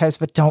stereotypes,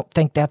 but don't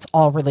think that's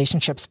all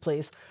relationships,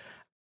 please.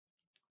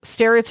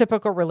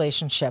 Stereotypical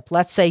relationship.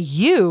 Let's say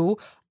you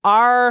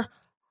are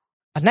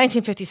a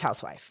 1950s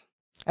housewife.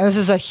 And this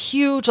is a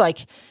huge,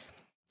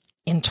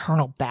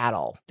 internal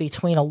battle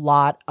between a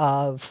lot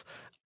of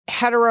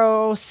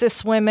hetero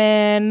cis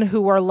women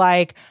who are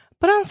like,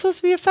 but I'm supposed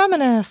to be a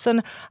feminist.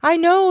 And I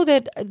know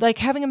that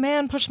having a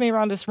man push me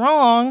around is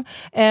wrong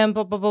and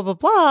blah, blah, blah, blah,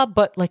 blah.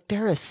 But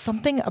there is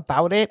something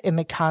about it in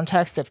the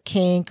context of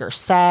kink or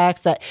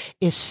sex that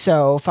is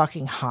so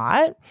fucking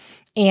hot.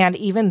 And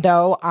even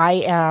though I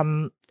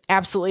am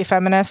absolutely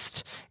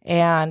feminist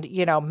and,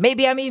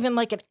 maybe I'm even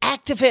an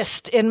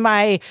activist in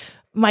my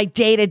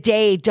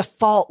day-to-day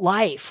default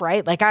life,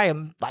 right? I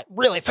am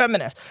really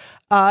feminist.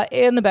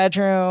 In the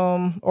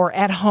bedroom or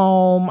at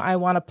home, I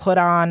want to put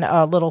on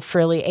a little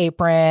frilly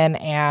apron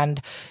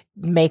and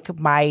make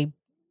my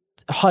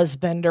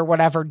husband or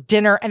whatever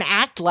dinner and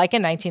act like a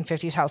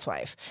 1950s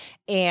housewife.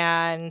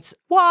 And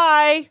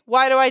why?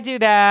 Why do I do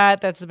that?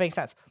 That doesn't make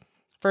sense.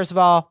 First of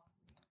all,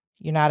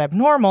 you're not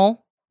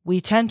abnormal. We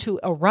tend to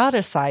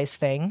eroticize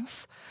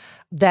things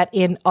that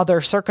in other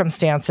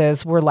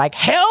circumstances we're like,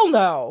 hell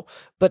no.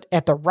 But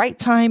at the right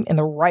time, in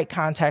the right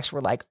context,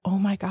 we're like, oh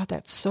my God,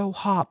 that's so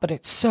hot, but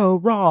it's so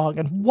wrong.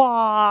 And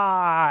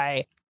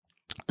why?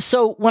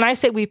 So when I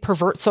say we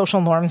pervert social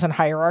norms and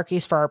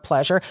hierarchies for our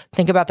pleasure,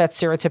 think about that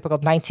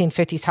stereotypical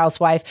 1950s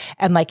housewife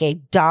and a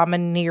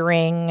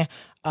domineering,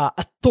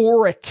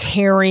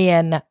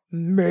 authoritarian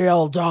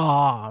male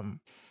dom.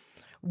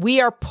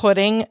 We are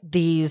putting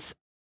these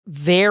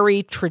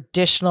very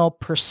traditional,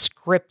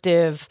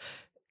 prescriptive,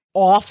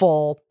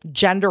 awful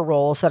gender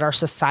roles that our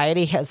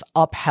society has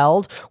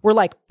upheld.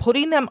 We're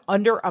putting them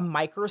under a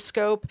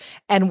microscope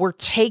and we're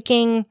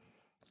taking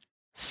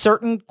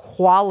certain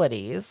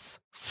qualities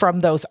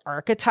from those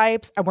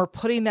archetypes and we're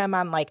putting them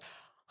on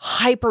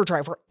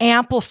hyperdrive. We're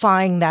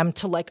amplifying them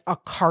to a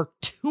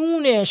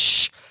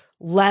cartoonish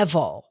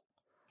level.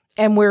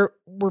 And we're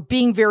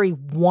being very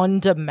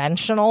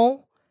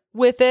one-dimensional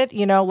with it.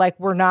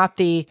 We're not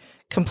the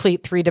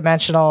complete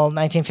three-dimensional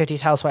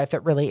 1950s housewife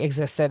that really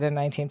existed in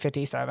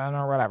 1957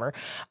 or whatever.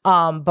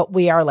 But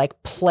we are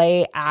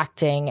play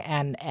acting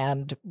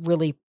and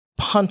really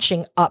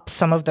punching up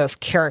some of those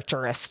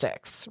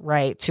characteristics,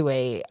 right, to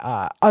a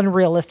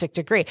unrealistic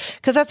degree,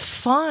 because that's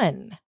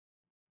fun.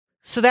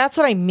 So that's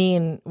what I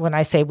mean when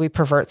I say we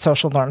pervert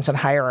social norms and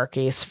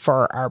hierarchies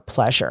for our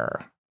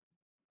pleasure.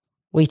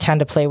 We tend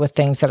to play with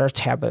things that are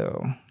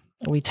taboo.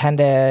 We tend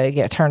to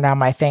get turned on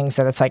by things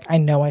that it's I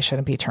know I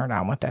shouldn't be turned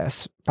on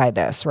by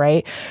this,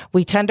 right?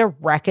 We tend to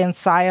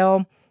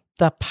reconcile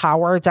the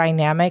power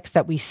dynamics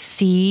that we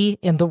see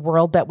in the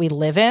world that we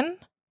live in.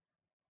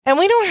 And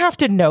we don't have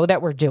to know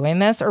that we're doing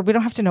this, or we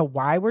don't have to know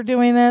why we're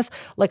doing this.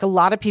 A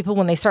lot of people,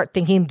 when they start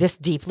thinking this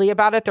deeply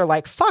about it, they're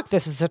like, fuck,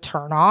 this is a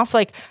turn off.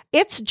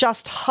 It's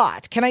just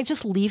hot. Can I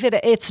just leave it?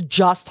 It's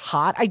just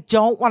hot. I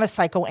don't want to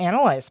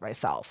psychoanalyze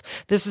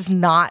myself. This is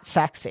not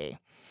sexy.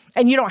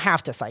 And you don't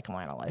have to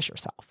psychoanalyze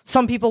yourself.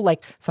 Some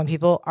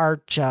people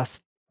are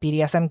just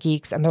BDSM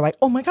geeks and they're like,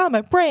 oh my God, my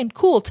brain,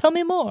 cool, tell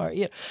me more.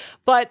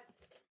 But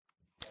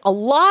a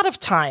lot of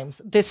times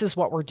this is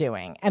what we're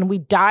doing. And we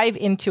dive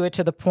into it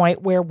to the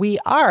point where we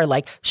are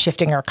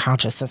shifting our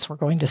consciousness. We're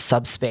going to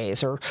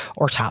subspace or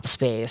top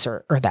space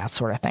or that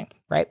sort of thing,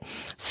 right?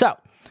 So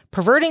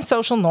perverting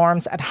social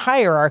norms and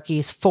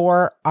hierarchies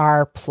for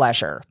our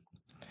pleasure.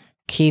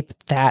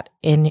 Keep that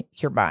in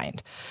your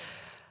mind.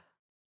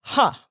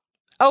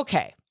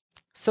 Okay,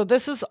 so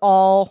this is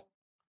all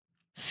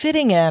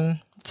fitting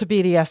in to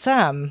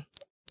BDSM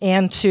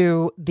and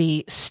to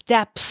the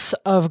steps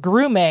of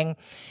grooming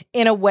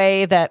in a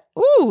way that,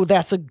 ooh,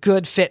 that's a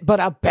good fit, but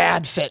a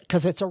bad fit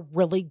because it's a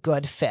really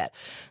good fit.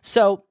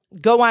 So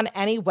go on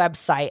any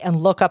website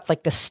and look up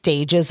the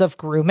stages of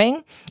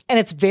grooming. And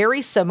it's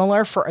very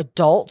similar for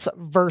adults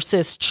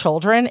versus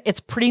children. It's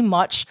pretty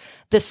much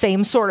the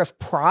same sort of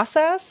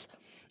process.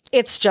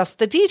 It's just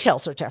the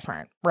details are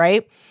different,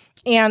 right?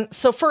 And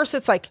so first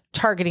it's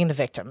targeting the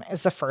victim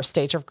is the first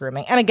stage of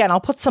grooming. And again,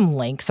 I'll put some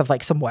links of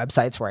some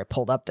websites where I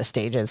pulled up the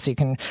stages. So you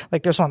can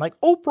there's one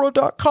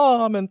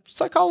Oprah.com and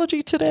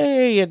Psychology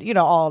Today and,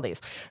 all of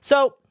these.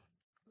 So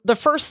the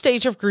first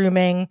stage of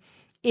grooming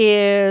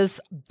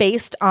is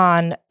based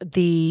on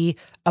the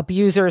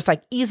abuser's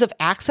ease of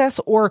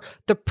access or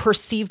the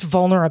perceived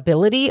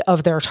vulnerability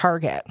of their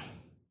target.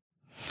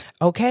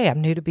 Okay,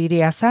 I'm new to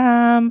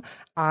BDSM.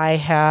 I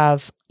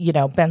have,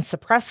 been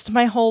suppressed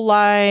my whole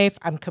life.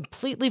 I'm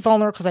completely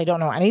vulnerable because I don't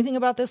know anything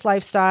about this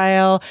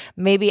lifestyle.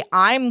 Maybe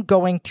I'm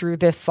going through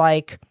this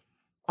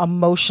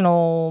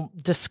emotional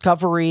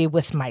discovery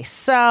with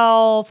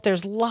myself.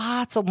 There's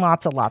lots and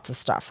lots and lots of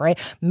stuff, right?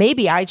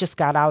 Maybe I just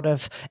got out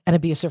of an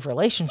abusive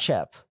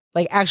relationship.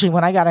 Actually,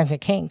 when I got into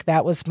kink,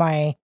 that was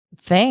my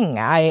thing.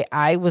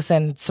 I was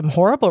in some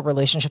horrible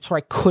relationships where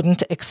I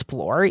couldn't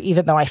explore,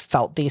 even though I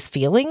felt these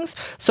feelings.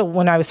 So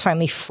when I was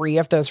finally free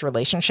of those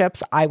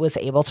relationships, I was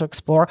able to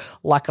explore.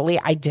 Luckily,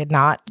 I did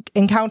not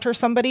encounter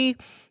somebody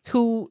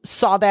who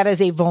saw that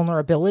as a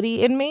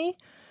vulnerability in me.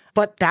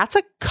 But that's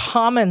a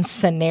common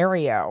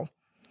scenario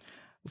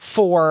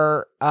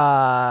for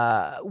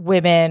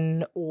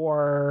women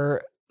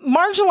or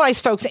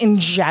marginalized folks in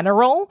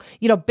general,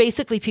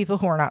 basically people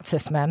who are not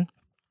cis men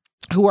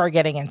who are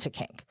getting into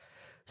kink.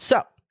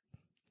 So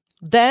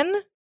then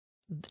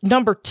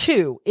number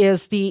 2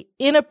 is the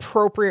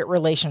inappropriate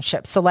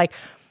relationship. So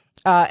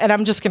and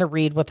I'm just going to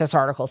read what this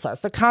article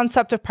says. The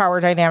concept of power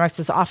dynamics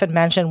is often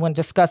mentioned when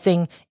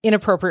discussing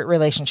inappropriate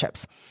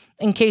relationships.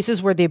 In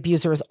cases where the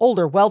abuser is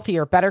older,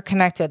 wealthier, better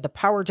connected, the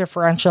power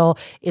differential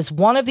is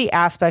one of the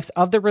aspects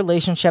of the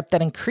relationship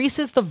that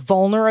increases the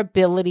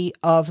vulnerability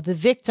of the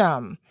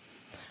victim.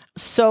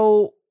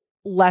 So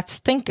let's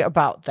think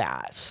about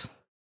that.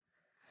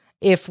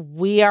 If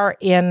we are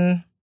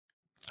in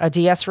a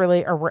DS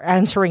or we're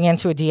entering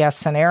into a DS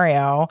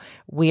scenario,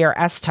 we are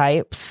S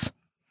types.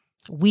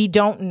 We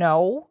don't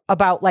know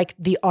about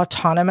the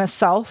autonomous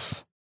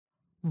self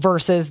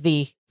versus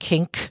the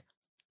kink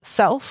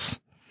self.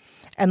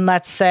 And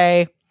let's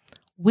say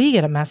we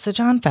get a message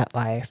on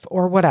FetLife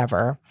or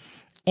whatever.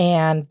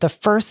 And the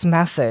first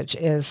message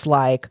is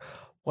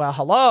well,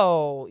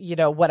 hello,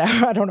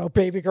 whatever, I don't know,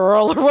 baby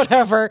girl or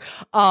whatever.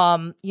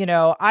 I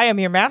am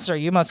your master.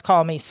 You must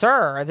call me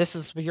sir. This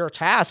is your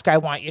task I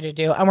want you to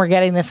do. And we're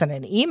getting this in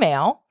an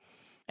email.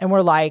 And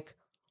we're like,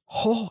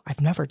 oh,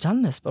 I've never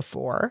done this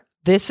before.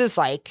 This is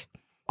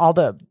all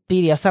the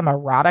BDSM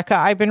erotica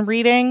I've been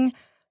reading.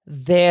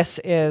 This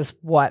is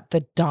what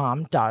the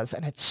dom does.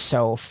 And it's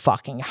so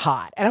fucking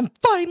hot. And I'm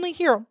finally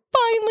here.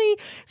 Finally,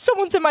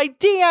 someone's in my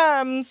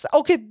DMs.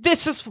 Okay,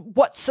 this is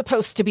what's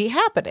supposed to be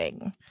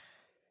happening.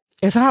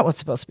 It's not what's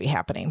supposed to be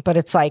happening, but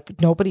it's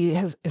nobody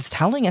is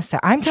telling us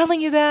that. I'm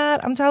telling you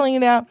that. I'm telling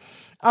you that.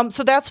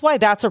 So that's why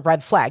that's a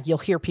red flag. You'll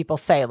hear people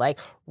say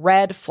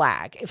red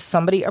flag if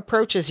somebody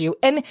approaches you.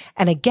 And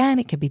again,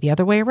 it could be the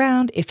other way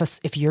around.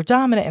 If you're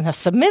dominant and a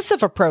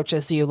submissive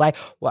approaches you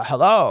well,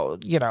 hello,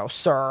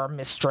 sir,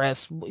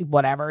 mistress,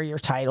 whatever your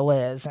title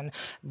is and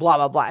blah,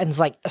 blah, blah. And it's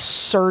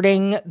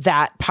asserting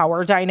that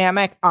power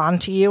dynamic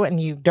onto you and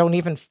you don't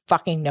even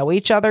fucking know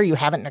each other. You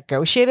haven't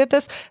negotiated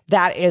this.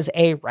 That is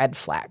a red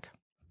flag.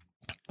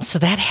 So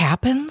that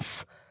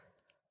happens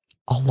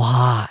a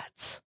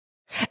lot.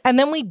 And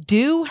then we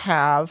do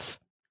have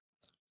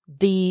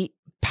the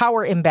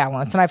power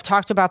imbalance. And I've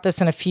talked about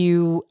this in a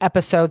few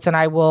episodes, and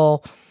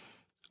I'll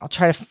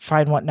try to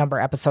find what number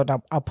episode.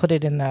 I'll put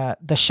it in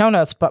the show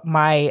notes. But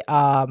my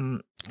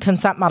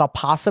consent model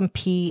PASSM,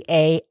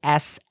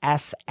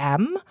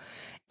 PASSM,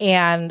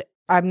 and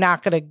I'm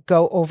not going to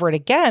go over it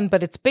again,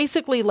 but it's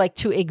basically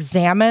to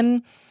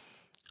examine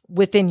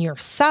within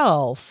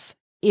yourself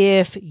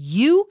if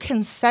you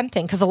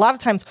consenting, because a lot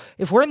of times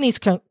if we're in these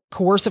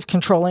coercive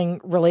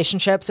controlling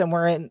relationships and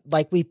we're in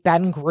we've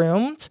been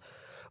groomed,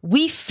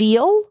 we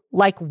feel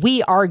like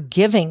we are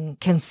giving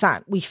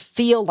consent. We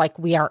feel like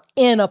we are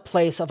in a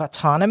place of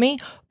autonomy,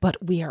 but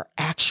we are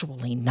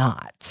actually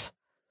not.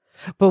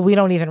 But we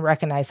don't even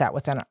recognize that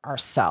within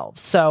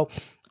ourselves. So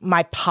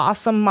my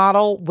PASSM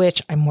model,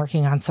 which I'm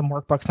working on some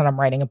workbooks and I'm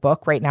writing a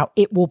book right now,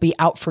 it will be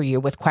out for you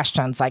with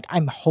questions.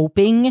 I'm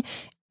hoping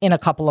in a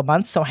couple of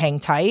months, so hang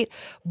tight.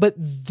 But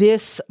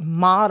this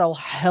model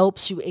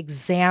helps you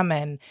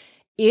examine,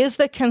 is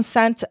the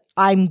consent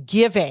I'm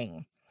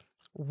giving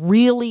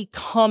really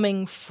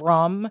coming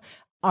from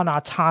an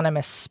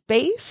autonomous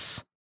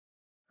space?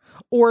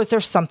 Or is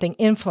there something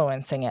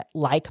influencing it,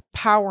 like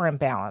power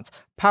imbalance?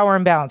 Power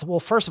imbalance.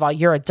 Well, first of all,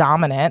 you're a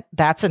dominant.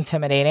 That's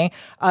intimidating.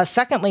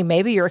 Secondly,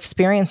 maybe you're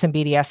experiencing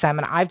BDSM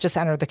and I've just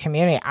entered the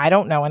community. I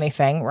don't know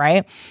anything,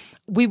 right?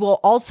 We will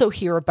also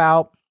hear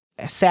about,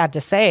 sad to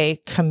say,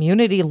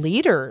 community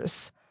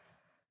leaders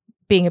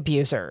being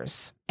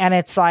abusers. And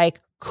it's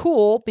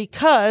cool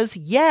because,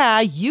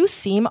 yeah, you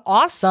seem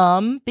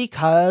awesome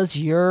because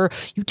you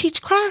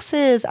teach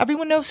classes.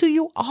 Everyone knows who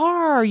you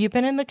are. You've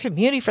been in the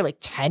community for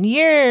 10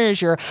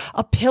 years. You're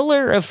a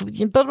pillar of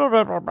blah, blah,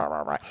 blah, blah,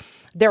 blah, blah.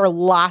 There are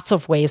lots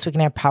of ways we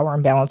can have power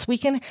imbalance. We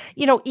can,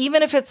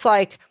 even if it's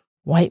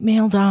white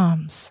male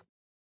doms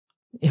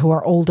who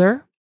are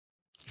older,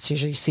 it's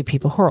usually you see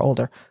people who are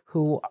older,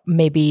 who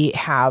maybe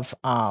have,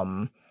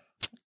 they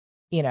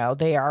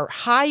are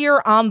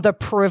higher on the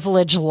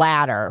privilege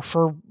ladder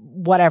for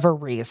whatever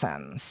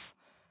reasons.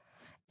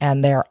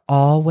 And they're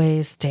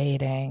always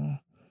dating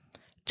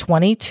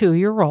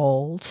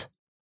 22-year-old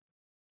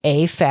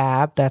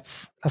AFAB,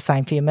 that's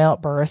assigned female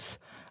at birth,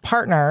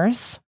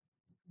 partners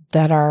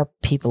that are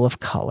people of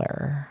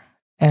color.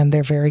 And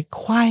they're very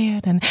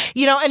quiet and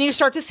you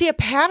start to see a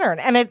pattern.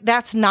 And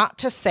that's not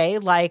to say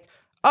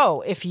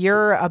oh, if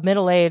you're a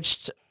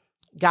middle-aged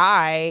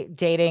guy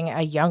dating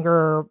a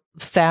younger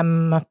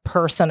femme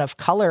person of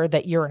color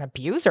that you're an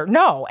abuser.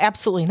 No,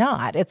 absolutely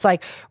not. It's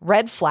like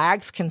red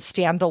flags can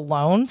stand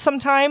alone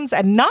sometimes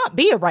and not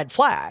be a red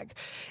flag.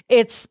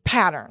 It's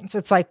patterns.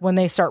 It's like when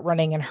they start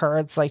running in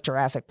herds like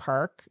Jurassic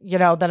Park,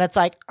 then it's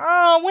like,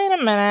 oh, wait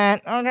a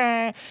minute.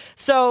 Okay.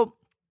 So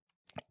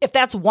if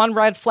that's one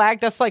red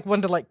flag, that's like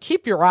one to like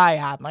keep your eye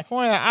on. Like, well,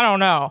 I don't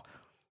know.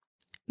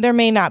 There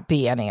may not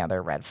be any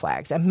other red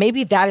flags. And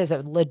maybe that is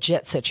a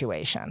legit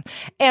situation.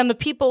 And the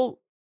people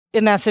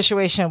in that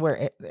situation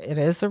where it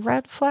is a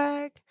red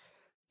flag,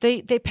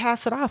 they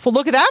pass it off. Well,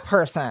 look at that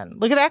person.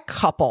 Look at that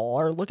couple,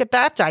 or look at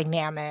that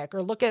dynamic,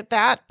 or look at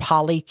that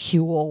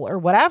polycule or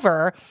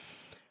whatever.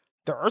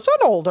 There's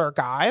an older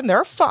guy and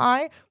they're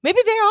fine. Maybe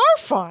they are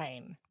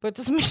fine, but it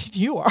doesn't mean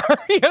you are.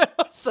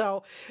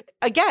 So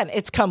again,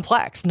 it's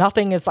complex.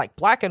 Nothing is like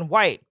black and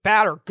white,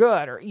 bad or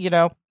good, or,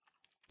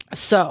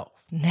 So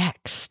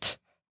next,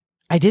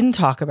 I didn't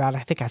talk about, I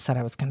think I said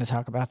I was going to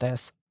talk about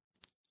this.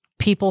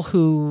 People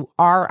who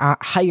are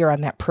higher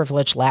on that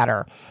privilege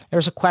ladder.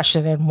 There's a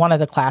question in one of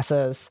the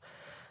classes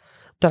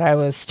that I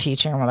was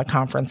teaching on one of the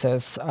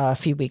conferences a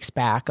few weeks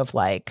back of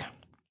like,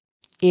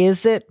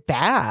 is it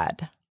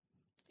bad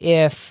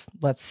if,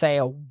 let's say,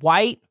 a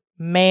white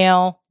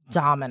male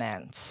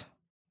dominant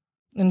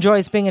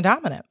enjoys being a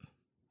dominant?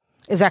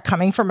 Is that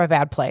coming from a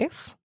bad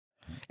place?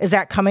 Is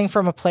that coming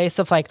from a place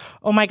of like,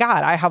 oh my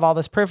God, I have all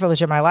this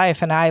privilege in my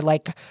life and I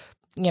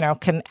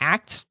can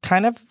act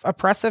kind of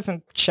oppressive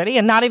and shitty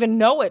and not even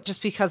know it,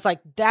 just because like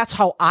that's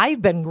how I've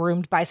been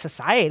groomed by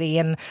society.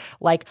 And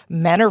like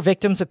men are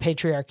victims of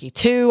patriarchy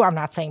too. I'm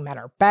not saying men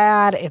are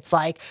bad. It's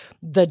like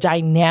the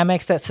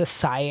dynamics that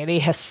society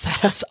has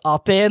set us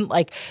up in,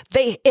 like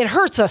it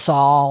hurts us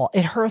all.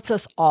 It hurts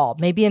us all,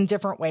 maybe in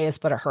different ways,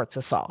 but it hurts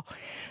us all.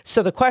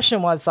 So the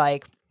question was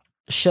like,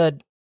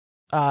 should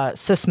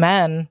cis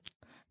men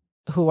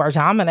who are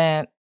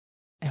dominant,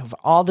 have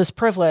all this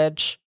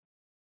privilege,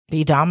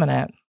 be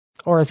dominant?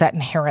 Or is that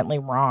inherently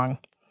wrong?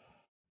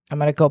 I'm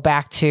going to go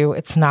back to,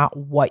 it's not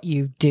what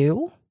you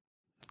do.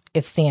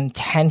 It's the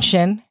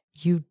intention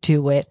you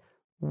do it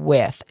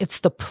with. It's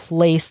the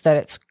place that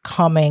it's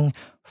coming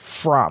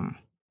from.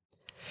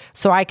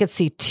 So I could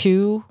see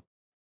two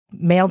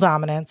male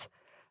dominants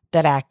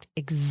that act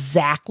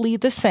exactly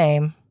the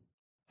same.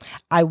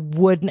 I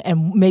wouldn't,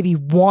 and maybe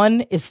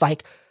one is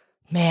like,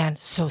 man,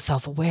 so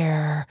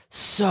self-aware,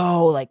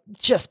 so like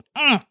just,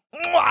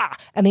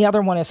 and the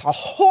other one is a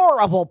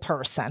horrible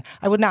person.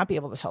 I would not be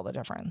able to tell the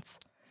difference.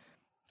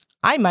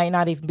 I might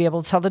not even be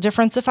able to tell the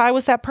difference if I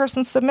was that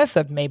person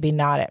submissive. Maybe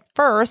not at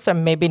first,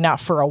 and maybe not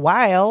for a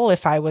while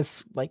if I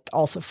was like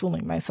also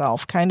fooling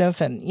myself kind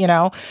of. And,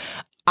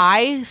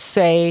 I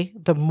say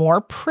the more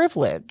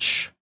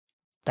privilege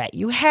that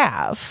you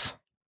have,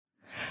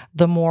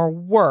 the more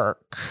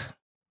work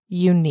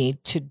you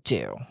need to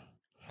do.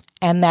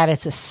 And that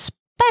is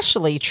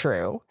especially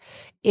true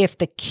if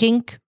the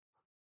kink,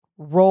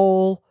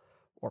 role,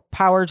 or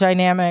power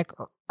dynamic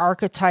or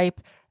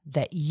archetype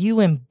that you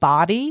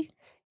embody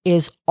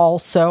is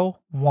also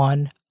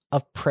one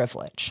of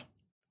privilege.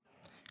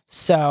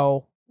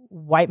 So,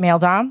 white male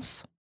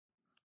doms,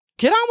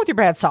 get on with your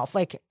bad self.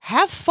 Like,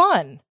 have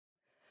fun,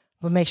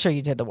 but make sure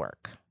you did the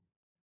work.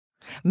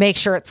 Make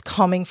sure it's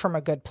coming from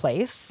a good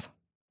place.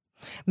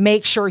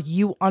 Make sure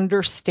you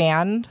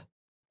understand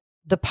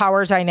the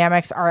power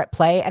dynamics are at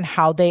play and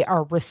how they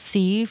are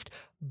received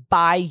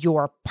by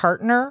your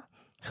partner,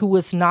 who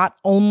is not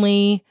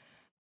only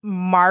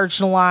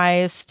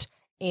marginalized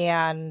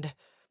and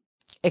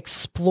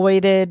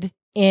exploited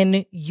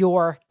in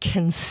your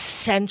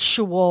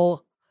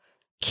consensual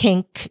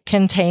kink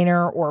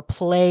container or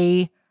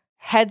play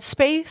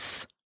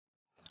headspace.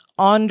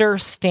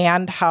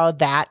 Understand how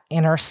that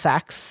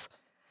intersects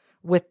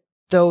with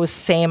those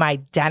same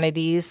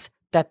identities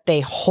that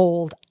they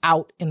hold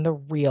out in the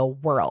real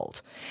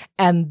world,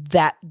 and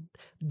that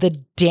the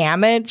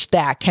damage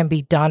that can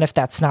be done if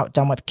that's not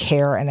done with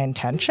care and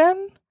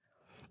intention,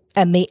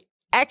 and the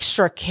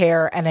extra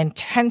care and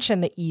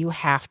intention that you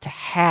have to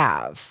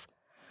have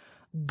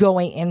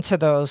going into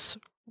those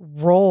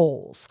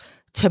roles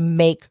to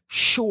make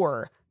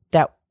sure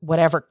that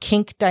whatever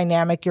kink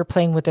dynamic you're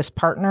playing with this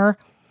partner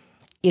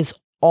is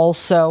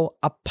also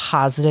a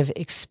positive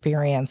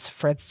experience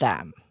for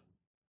them.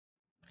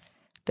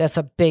 That's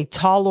a big,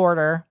 tall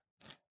order,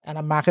 and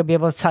I'm not going to be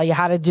able to tell you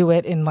how to do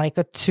it in like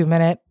a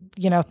 2-minute,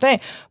 thing.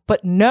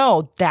 But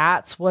no,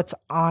 that's what's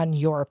on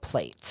your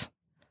plate.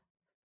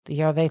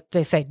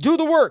 They say, do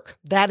the work.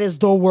 That is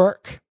the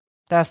work.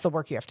 That's the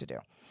work you have to do.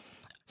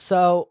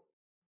 So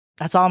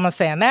that's all I'm going to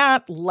say on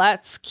that.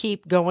 Let's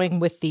keep going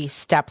with the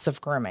steps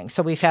of grooming.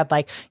 So we've had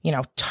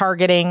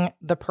targeting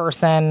the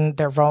person,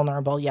 they're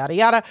vulnerable, yada,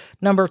 yada.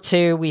 Number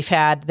 2, we've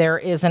had there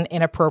is an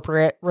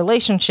inappropriate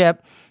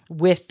relationship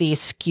with these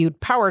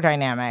skewed power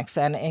dynamics.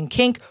 And in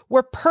kink,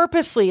 they're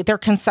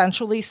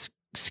consensually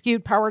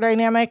skewed power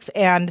dynamics.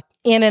 And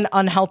in an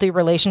unhealthy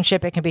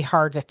relationship, it can be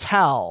hard to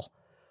tell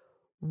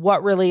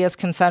what really is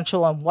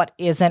consensual and what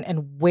isn't,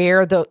 and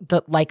where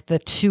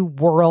the two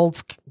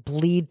worlds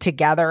bleed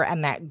together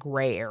and that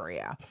gray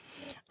area.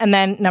 And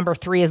then number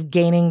 3 is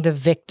gaining the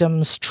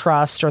victim's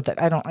trust, or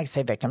I don't like to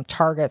say victim,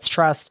 target's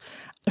trust.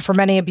 For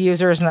many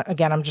abusers, and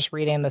again, I'm just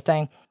reading the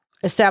thing,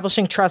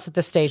 establishing trust at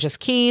this stage is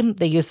key.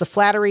 They use the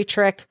flattery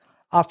trick,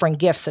 offering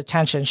gifts,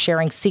 attention,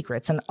 sharing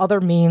secrets, and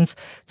other means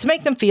to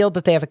make them feel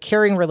that they have a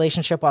caring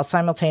relationship while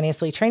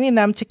simultaneously training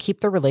them to keep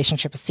the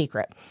relationship a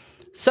secret.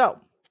 So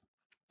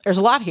there's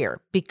a lot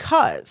here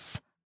because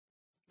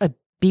a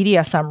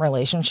BDSM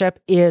relationship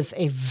is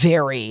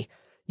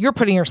you're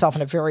putting yourself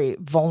in a very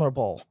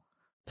vulnerable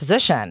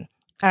position,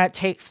 and it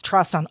takes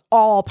trust on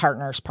all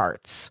partners'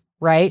 parts,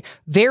 right?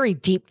 Very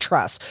deep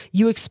trust.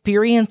 You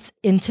experience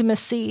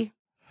intimacy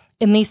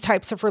in these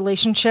types of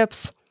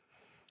relationships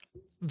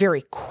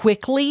very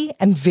quickly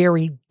and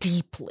very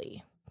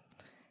deeply.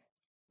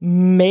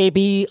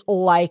 Maybe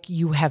like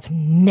you have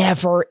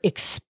never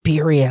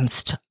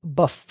experienced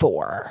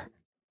before.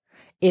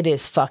 It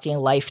is fucking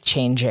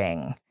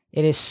life-changing.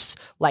 It is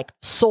like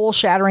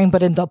soul-shattering,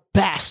 but in the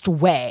best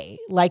way.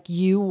 Like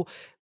you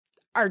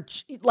are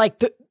like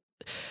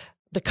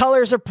the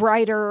colors are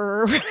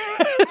brighter,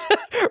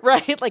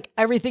 right? Like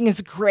everything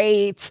is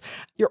great.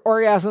 Your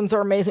orgasms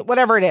are amazing,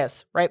 whatever it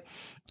is, right?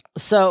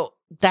 So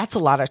that's a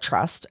lot of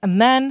trust.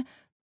 And then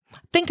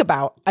think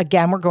about,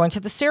 again, we're going to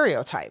the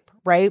stereotype,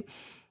 right?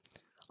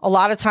 A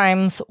lot of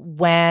times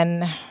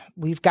when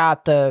we've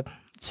got the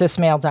cis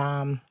male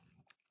dom,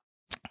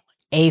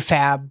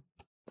 AFAB,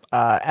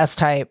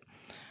 S-type,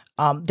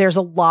 there's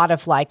a lot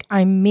of like,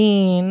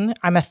 I'm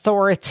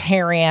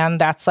authoritarian.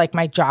 That's like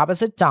my job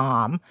as a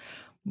dom,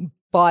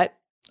 but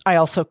I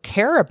also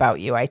care about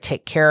you. I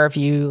take care of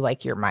you.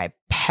 Like you're my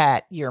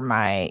pet. You're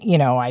my,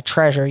 I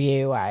treasure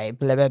you. I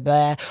blah, blah,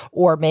 blah.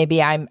 Or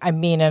maybe I'm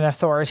mean and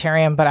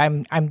authoritarian, but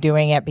I'm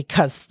doing it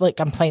because like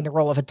I'm playing the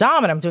role of a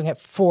dom and I'm doing it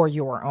for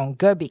your own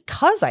good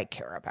because I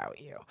care about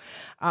you.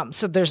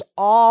 So there's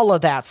all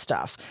of that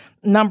stuff.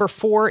 Number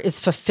 4 is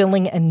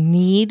fulfilling a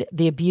need.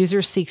 The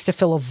abuser seeks to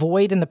fill a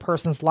void in the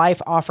person's life,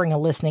 offering a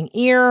listening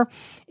ear.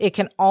 It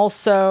can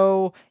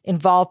also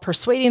involve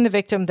persuading the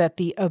victim that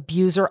the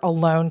abuser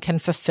alone can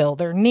fulfill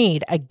their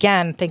need.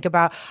 Again, think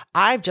about,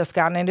 I've just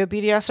gotten into a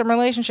BDSM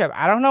relationship.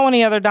 I don't know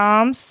any other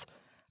doms.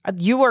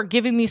 You are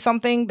giving me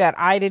something that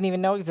I didn't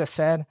even know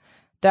existed,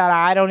 that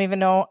I don't even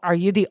know. Are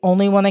you the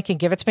only one that can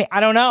give it to me? I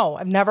don't know.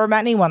 I've never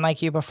met anyone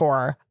like you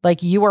before.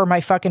 Like you are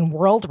my fucking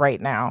world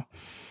right now.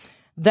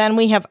 Then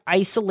we have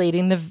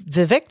isolating the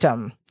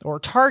victim or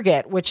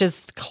target, which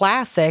is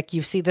classic.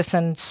 You see this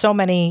in so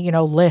many,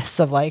 lists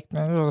of like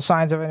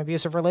signs of an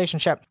abusive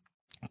relationship.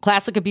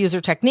 Classic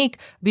abuser technique.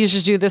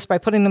 Abusers do this by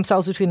putting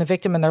themselves between the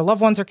victim and their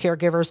loved ones or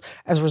caregivers.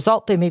 As a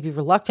result, they may be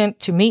reluctant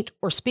to meet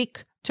or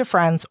speak to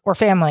friends or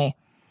family.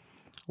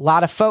 A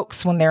lot of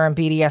folks, when they're in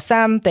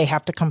BDSM, they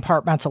have to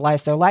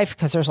compartmentalize their life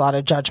because there's a lot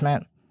of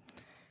judgment.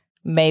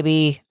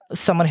 Maybe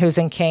someone who's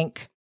in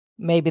kink,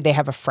 maybe they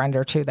have a friend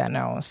or two that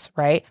knows,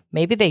 right?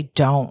 Maybe they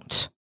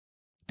don't.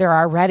 They're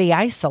already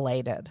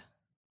isolated.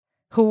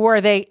 Who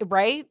are they,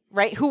 right?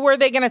 Who are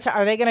they going to,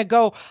 are they going to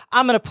go,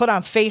 I'm going to put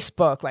on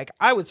Facebook, like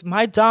I was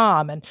my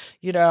dom and,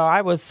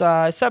 I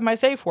said my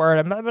safe word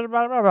and blah, blah,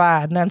 blah, blah,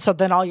 blah. And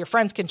then all your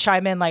friends can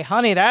chime in like,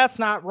 honey, that's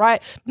not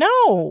right.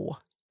 No.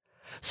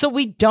 So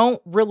we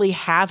don't really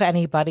have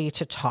anybody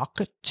to talk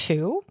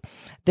to.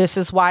 This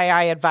is why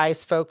I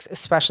advise folks,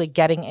 especially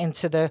getting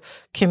into the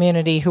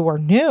community who are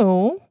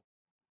new,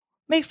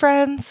 make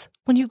friends.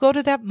 When you go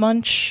to that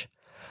munch,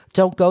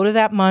 don't go to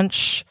that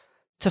munch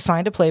to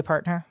find a play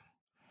partner.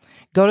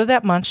 Go to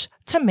that munch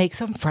to make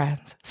some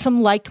friends,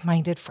 some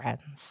like-minded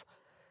friends.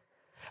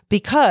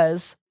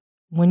 Because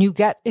when you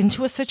get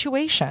into a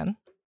situation,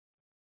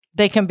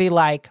 they can be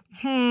like,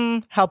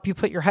 help you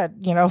put your head,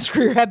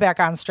 screw your head back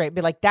on straight. Be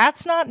like,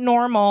 that's not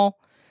normal.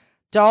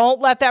 Don't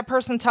let that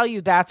person tell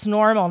you that's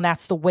normal and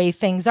that's the way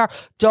things are.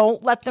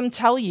 Don't let them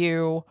tell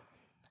you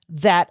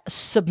that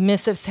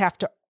submissives have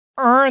to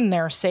earn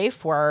their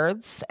safe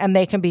words and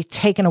they can be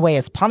taken away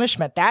as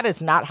punishment. That is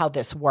not how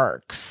this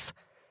works.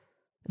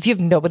 If you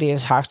have nobody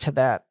to talk to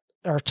that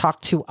or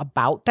talk to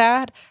about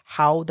that,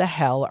 how the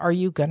hell are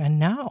you going to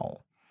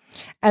know?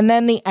 And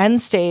then the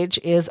end stage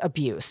is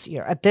abuse.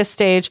 At this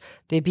stage,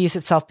 the abuse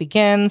itself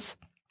begins.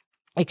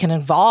 It can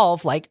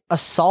involve like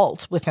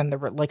assault within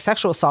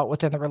sexual assault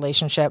within the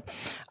relationship.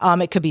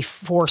 It could be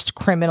forced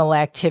criminal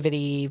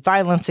activity,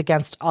 violence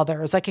against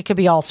others. Like it could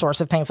be all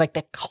sorts of things, like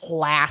the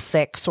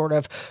classic sort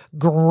of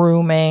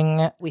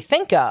grooming we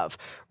think of,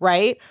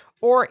 right?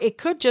 Or it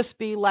could just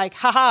be like,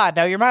 haha,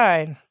 now you're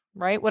mine,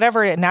 right?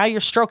 Whatever it is. Now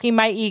you're stroking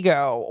my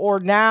ego, or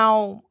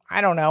now,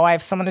 I don't know, I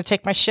have someone to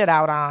take my shit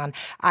out on.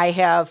 I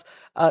have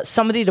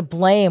somebody to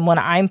blame when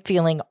I'm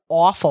feeling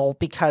awful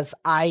because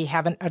I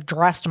haven't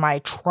addressed my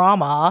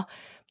trauma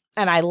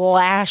and I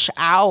lash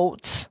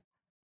out.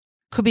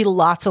 Could be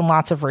lots and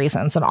lots of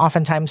reasons, and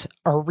oftentimes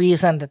a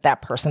reason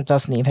that person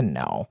doesn't even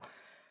know.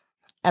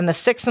 And the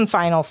 6th and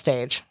final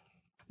stage,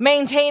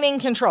 maintaining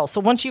control.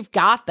 So once you've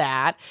got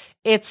that,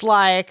 it's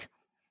like,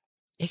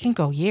 it can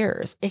go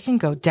years, it can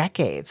go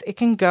decades, it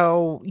can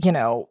go,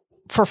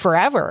 for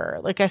forever.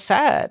 Like I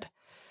said,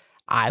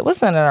 I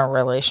wasn't in a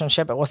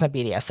relationship. It wasn't a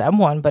BDSM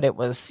one, but it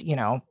was,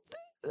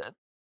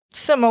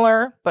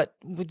 similar, but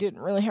we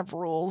didn't really have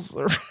rules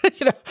or,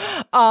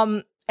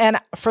 and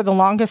for the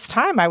longest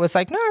time I was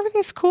like, no,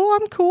 everything's cool.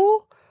 I'm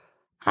cool.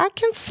 I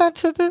consent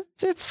to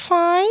it's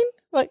fine.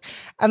 Like,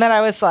 and then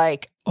I was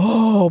like,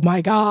 oh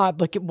my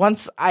God. Like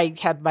once I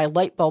had my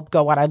light bulb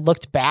go on, I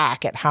looked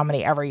back at how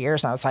many ever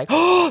years and I was like,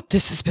 oh,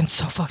 this has been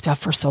so fucked up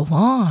for so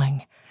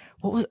long.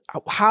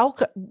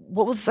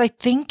 What was I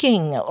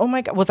thinking? Oh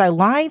my God. Was I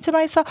lying to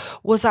myself?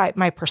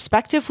 My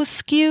perspective was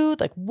skewed?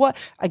 Like what?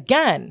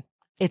 Again,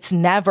 it's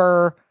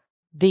never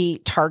the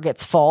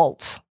target's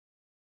fault.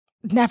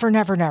 Never,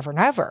 never, never,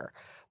 never.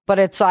 But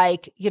it's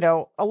like,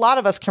 a lot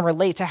of us can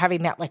relate to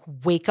having that like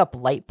wake up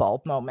light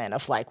bulb moment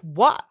of like,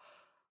 what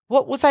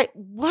was I,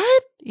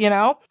 what?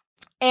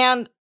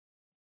 And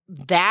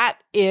that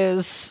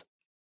is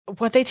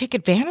what they take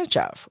advantage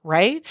of,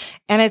 right?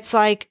 And it's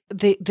like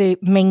the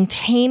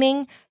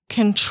maintaining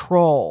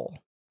control.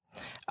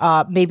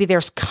 Maybe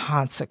there's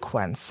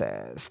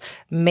consequences.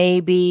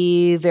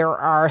 Maybe there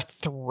are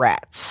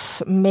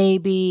threats.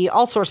 Maybe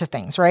all sorts of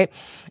things, right?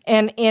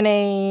 And in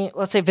a,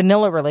 let's say,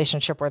 vanilla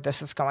relationship where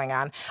this is going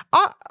on,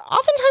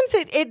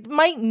 oftentimes it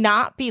might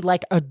not be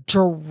like a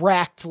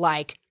direct,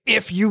 like,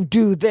 if you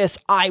do this,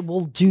 I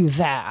will do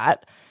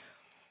that.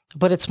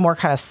 But it's more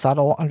kind of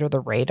subtle under the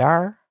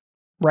radar,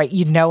 right?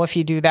 If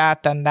you do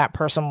that, then that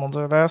person will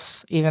do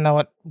this, even though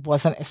it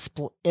wasn't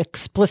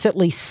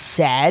explicitly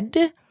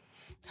said.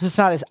 It's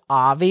not as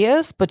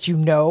obvious, but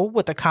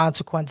what the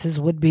consequences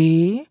would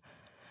be.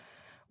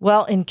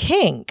 Well, in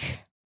kink,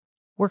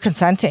 we're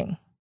consenting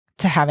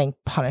to having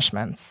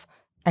punishments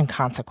and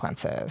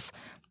consequences.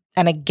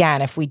 And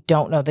again, if we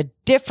don't know the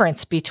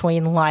difference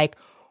between like,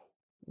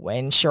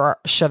 when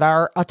should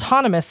our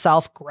autonomous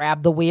self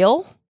grab the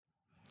wheel?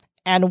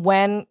 And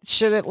when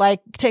should it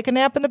like take a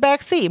nap in the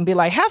back seat and be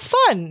like, have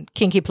fun,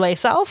 kinky play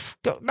self,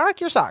 go knock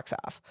your socks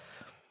off.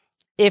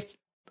 If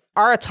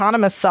our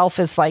autonomous self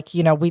is like,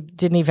 we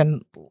didn't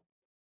even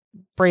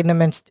bring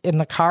them in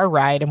the car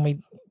ride and we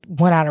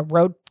went on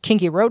a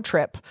kinky road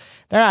trip.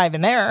 They're not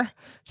even there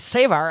to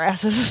save our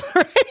asses.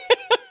 Right?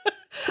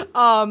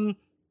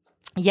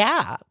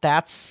 Yeah,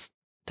 that's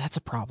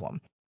a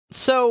problem.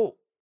 So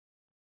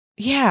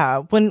yeah,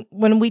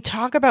 when we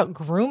talk about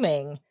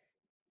grooming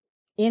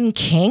in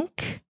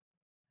kink,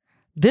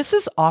 this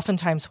is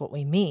oftentimes what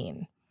we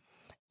mean.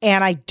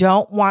 And I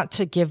don't want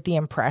to give the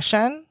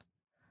impression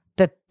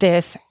that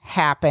this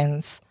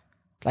happens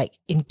like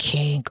in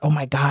kink. Oh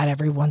my God,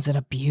 everyone's an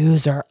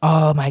abuser.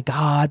 Oh my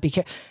God.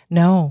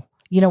 No,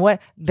 you know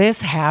what?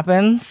 This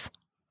happens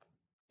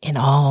in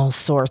all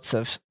sorts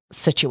of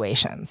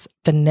situations,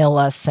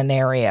 vanilla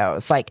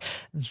scenarios. Like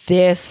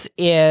this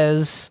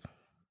is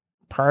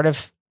part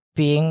of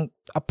being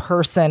a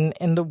person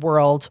in the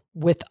world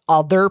with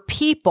other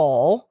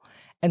people.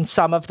 And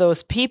some of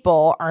those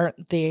people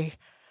aren't the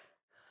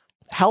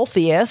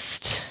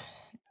healthiest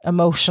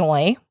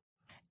emotionally.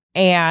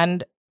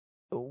 And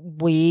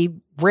we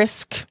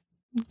risk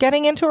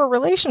getting into a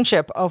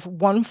relationship of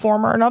one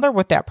form or another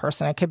with that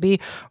person. It could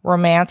be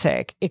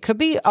romantic. It could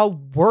be a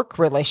work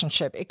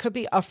relationship. It could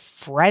be a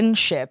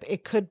friendship.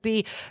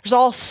 There's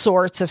all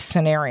sorts of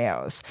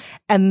scenarios.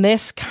 And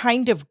this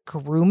kind of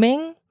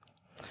grooming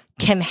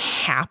can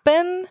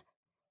happen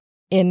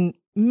in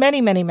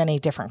many, many, many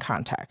different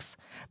contexts.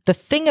 The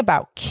thing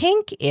about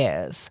kink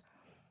is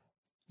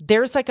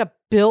there's like a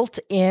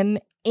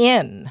built-in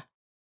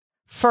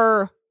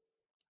for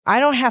I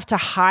don't have to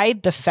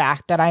hide the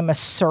fact that I'm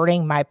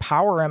asserting my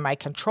power and my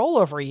control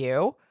over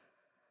you.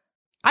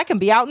 I can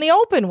be out in the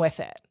open with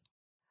it.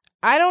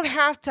 I don't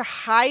have to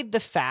hide the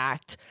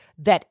fact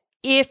that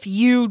if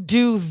you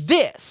do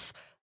this,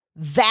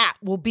 that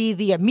will be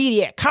the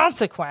immediate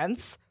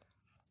consequence,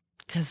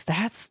 because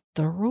that's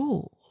the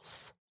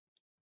rules.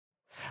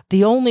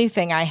 The only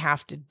thing I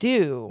have to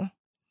do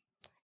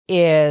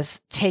is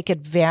take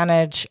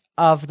advantage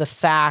of the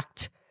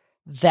fact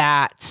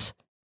that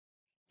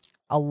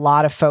a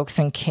lot of folks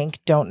in kink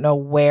don't know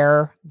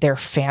where their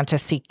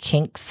fantasy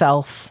kink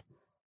self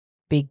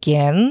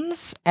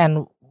begins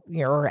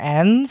or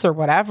ends or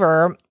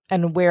whatever,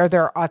 and where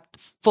their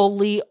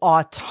fully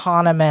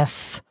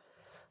autonomous,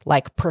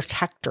 like,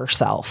 protector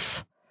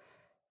self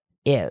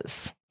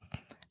is.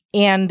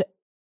 And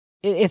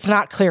it's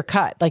not clear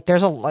cut. Like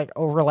there's a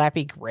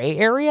overlapping gray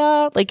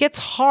area. Like it's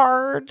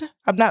hard.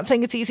 I'm not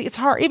saying it's easy. It's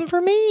hard even for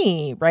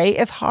me, right?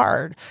 It's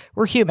hard.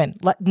 We're human.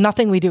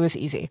 Nothing we do is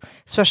easy,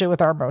 especially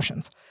with our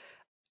emotions.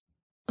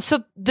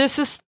 So this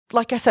is,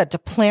 like I said, to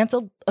plant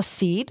a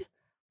seed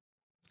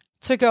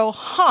to go,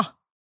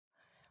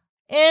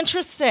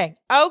 interesting.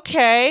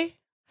 Okay.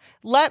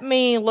 Let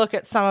me look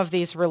at some of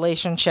these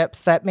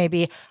relationships that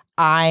maybe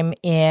I'm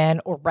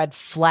in, or red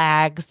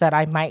flags that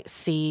I might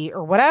see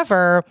or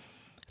whatever,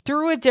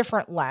 through a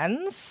different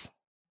lens.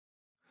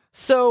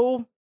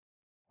 So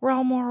we're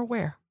all more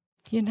aware.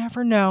 You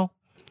never know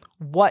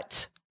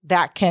what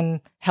that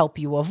can help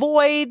you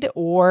avoid,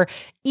 or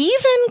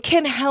even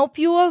can help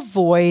you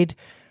avoid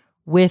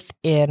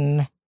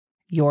within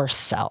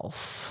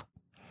yourself.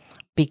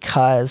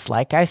 because,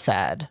 like I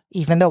said,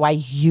 even though I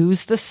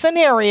use the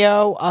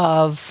scenario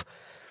of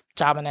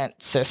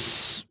dominant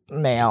cis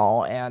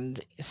male and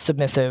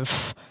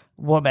submissive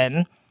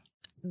woman,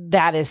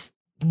 that is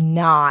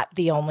not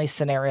the only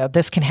scenario.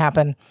 This can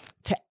happen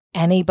to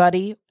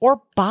anybody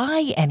or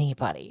by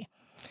anybody.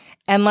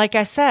 And like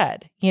I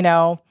said,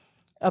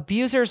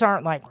 abusers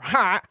aren't like,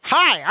 hi,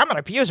 I'm an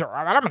abuser.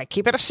 I'm going to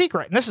keep it a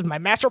secret. And this is my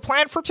master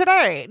plan for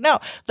today. No,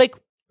 like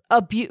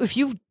if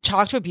you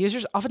talk to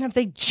abusers, oftentimes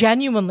they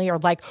genuinely are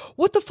like,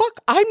 what the fuck?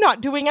 I'm not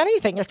doing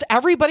anything. It's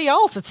everybody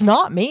else. It's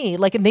not me.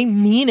 Like, and they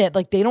mean it.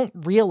 Like, they don't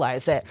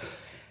realize it.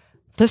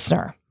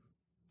 Listener,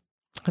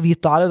 have you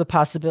thought of the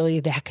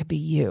possibility that could be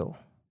you?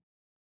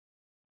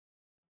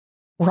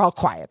 We're all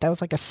quiet. That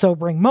was like a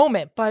sobering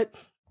moment, but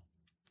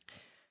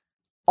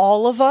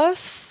all of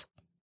us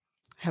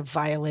have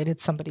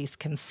violated somebody's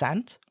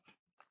consent.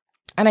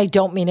 And I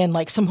don't mean in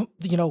like some,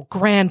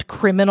 grand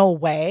criminal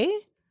way.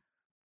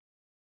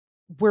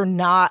 We're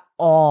not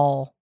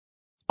all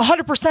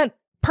 100%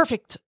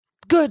 perfect,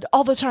 good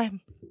all the time.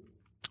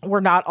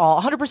 We're not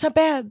all 100%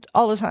 bad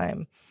all the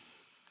time.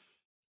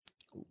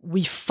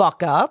 We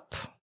fuck up.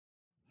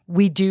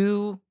 We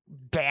do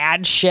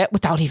bad shit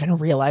without even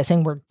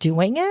realizing we're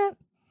doing it.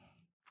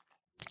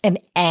 And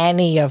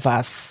any of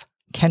us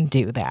can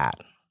do that.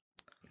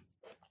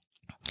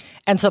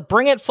 And so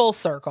bring it full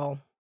circle.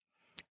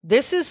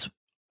 This is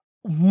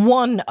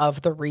one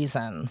of the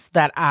reasons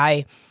that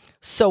I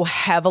so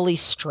heavily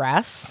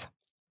stress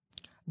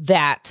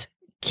that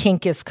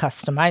kink is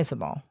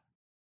customizable.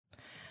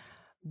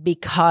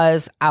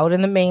 Because out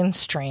in the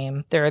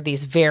mainstream, there are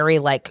these very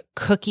like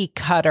cookie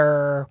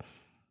cutter,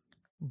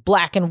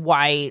 black and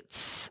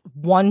white,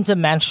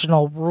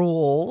 one-dimensional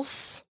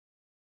rules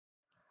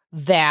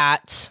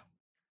that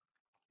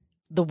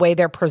the way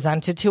they're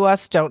presented to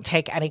us don't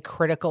take any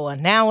critical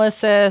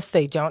analysis.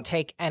 They don't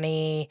take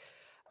any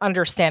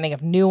understanding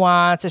of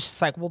nuance. It's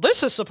just like, well,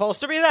 this is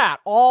supposed to be that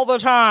all the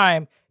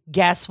time.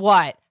 Guess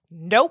what?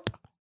 Nope.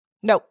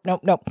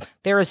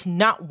 There is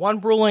not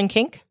one rule in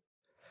kink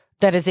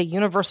that is a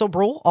universal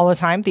rule all the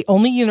time. The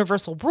only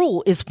universal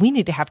rule is we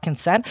need to have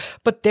consent,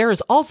 but there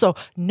is also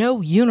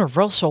no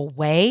universal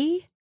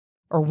way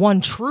or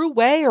one true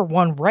way or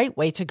one right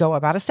way to go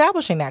about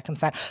establishing that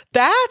consent.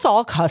 That's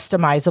all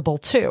customizable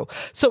too.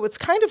 So it's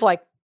kind of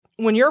like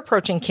when you're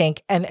approaching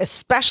kink, and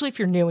especially if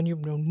you're new and you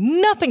know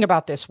nothing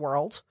about this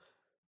world,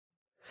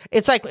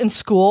 it's like in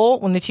school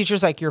when the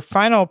teacher's like, your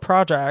final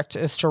project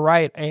is to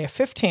write a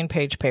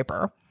 15-page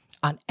paper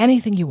on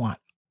anything you want.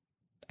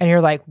 And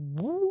you're like,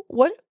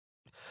 what?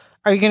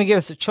 Are you going to give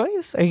us a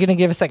choice? Are you going to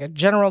give us like a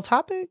general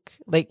topic?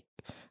 Like,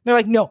 they're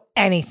like, no,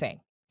 anything.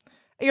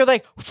 And you're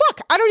like,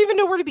 fuck, I don't even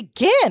know where to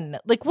begin.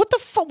 Like, what the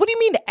fuck? What do you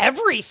mean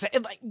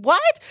everything? Like,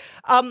 what?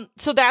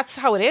 So that's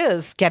how it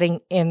is getting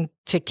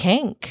into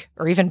kink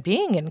or even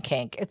being in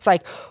kink. It's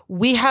like,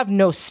 we have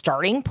no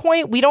starting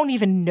point. We don't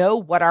even know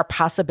what our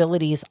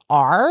possibilities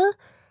are.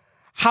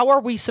 How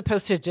are we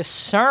supposed to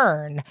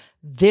discern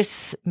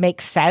this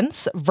makes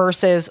sense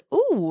versus,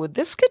 ooh,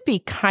 this could be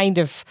kind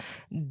of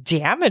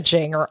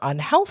damaging or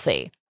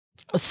unhealthy?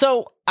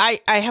 So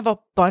I have a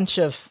bunch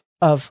of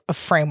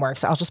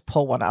frameworks. I'll just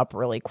pull one up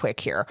really quick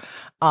here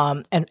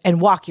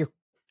and walk you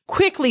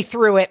quickly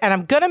through it. And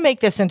I'm going to make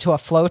this into a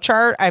flow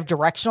chart. I have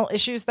directional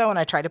issues though. And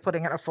I tried to put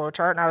it in a flow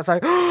chart and I was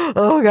like,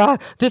 oh God,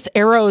 this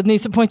arrow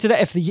needs to point to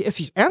that. If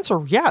you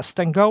answer yes,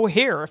 then go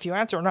here. If you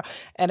answer no,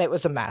 and it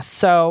was a mess.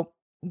 So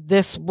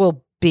this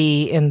will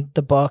be in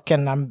the book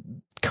and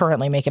I'm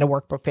currently making a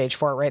workbook page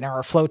for it right now, or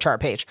a flow chart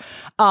page.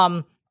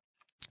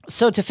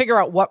 So to figure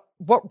out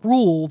what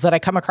rule that I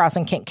come across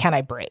in kink can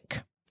I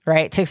break?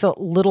 Right? It takes a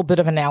little bit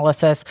of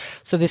analysis.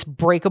 So this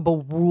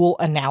breakable rule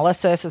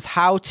analysis is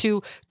how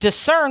to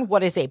discern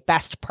what is a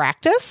best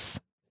practice.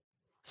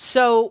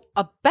 So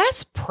a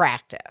best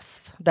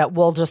practice that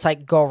we'll just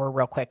like go over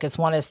real quick is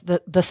one is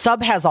the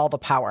sub has all the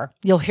power.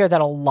 You'll hear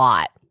that a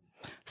lot.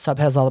 Sub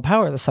has all the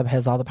power. The sub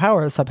has all the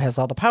power. The sub has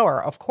all the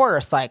power. Of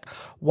course, like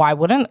why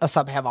wouldn't a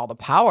sub have all the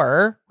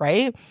power?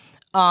 Right?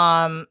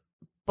 And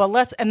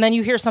then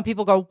you hear some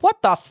people go,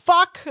 what the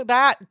fuck?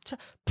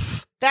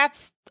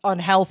 That's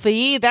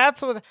unhealthy.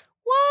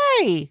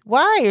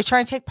 Why? You're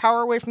trying to take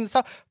power away from the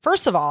sub.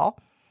 First of all,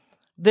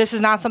 this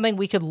is not something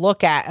we could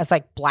look at as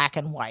like black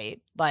and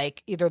white.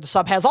 Like either the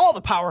sub has all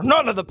the power,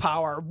 none of the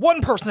power.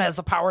 One person has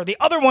the power, the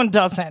other one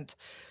doesn't.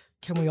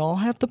 Can we all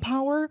have the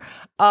power?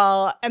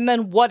 And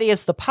then what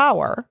is the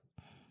power?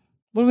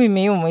 What do we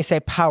mean when we say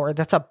power?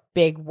 That's a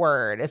big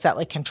word. Is that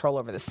like control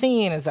over the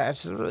scene? Is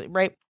that really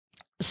right?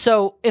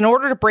 So in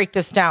order to break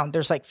this down,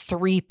 there's like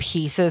 3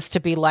 pieces to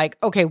be like,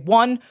 okay,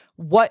 1,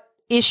 what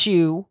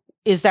issue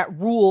is that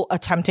rule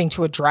attempting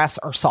to address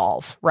or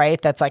solve,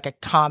 right? That's like a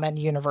common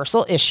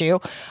universal issue.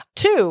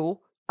 2,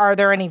 are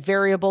there any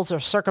variables or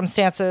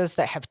circumstances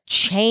that have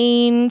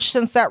changed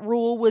since that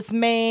rule was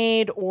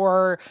made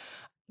or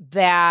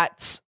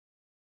that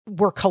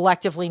we're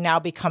collectively now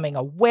becoming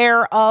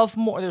aware of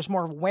more. There's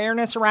more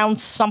awareness around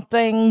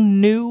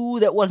something new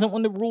that wasn't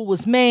when the rule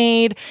was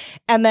made.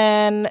 And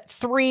then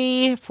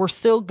 3, if we're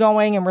still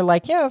going and we're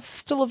like, yeah, it's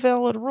still a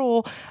valid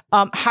rule.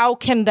 How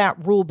can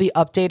that rule be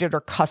updated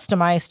or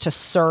customized to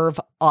serve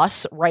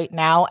us right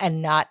now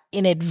and not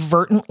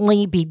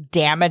inadvertently be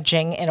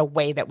damaging in a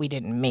way that we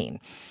didn't mean?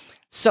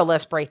 So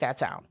let's break that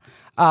down.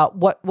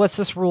 What's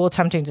this rule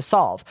attempting to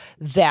solve?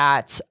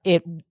 That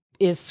it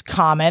is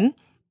common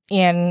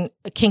in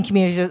kink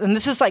communities, and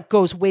this is like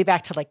goes way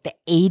back to like the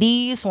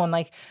 80s when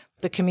like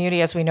the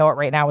community as we know it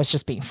right now was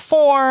just being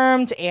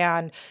formed,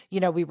 and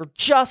we were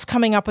just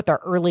coming up with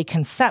our early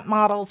consent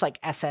models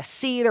like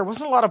SSC. There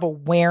wasn't a lot of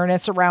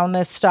awareness around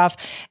this stuff,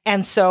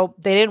 and so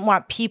they didn't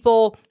want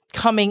people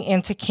coming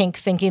into kink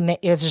thinking that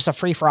it's just a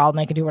free-for-all and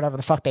they can do whatever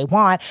the fuck they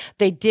want.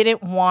 They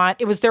didn't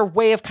want, it was their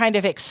way of kind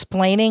of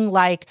explaining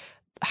like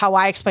how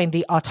I explained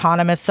the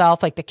autonomous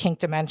self, like the kink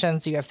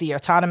dimensions. You have the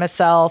autonomous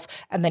self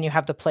and then you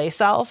have the play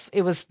self.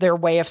 It was their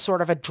way of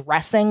sort of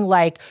addressing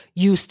like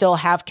you still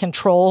have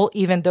control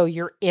even though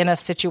you're in a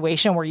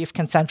situation where you've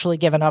consensually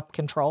given up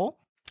control.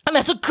 And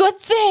that's a good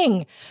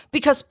thing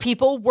because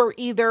people were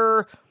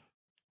either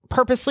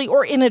purposely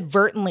or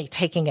inadvertently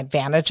taking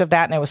advantage of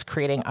that, and it was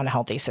creating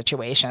unhealthy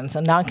situations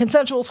and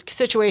non-consensual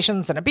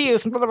situations and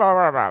abuse and blah, blah,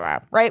 blah, blah, blah,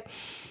 right?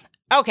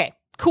 Okay,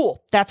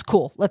 cool. That's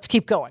cool. Let's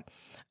keep going.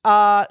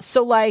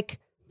 So like,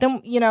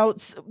 then,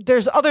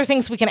 there's other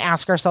things we can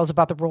ask ourselves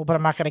about the rule, but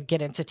I'm not going to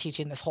get into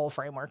teaching this whole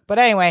framework. But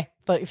anyway,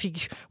 when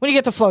you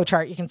get the flow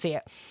chart, you can see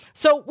it.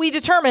 So we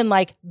determine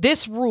like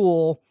this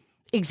rule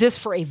exists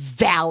for a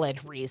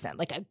valid reason,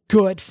 like a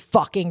good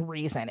fucking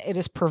reason. It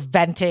is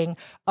preventing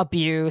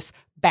abuse,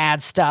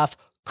 bad stuff.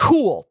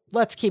 Cool.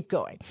 Let's keep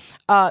going.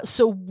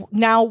 So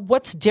now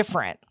what's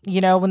different?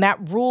 When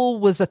that rule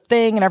was a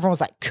thing and everyone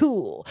was like,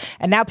 cool.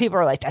 And now people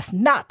are like, that's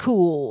not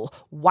cool.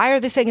 Why are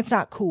they saying it's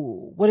not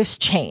cool? What has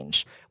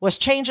changed? What's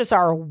changed is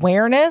our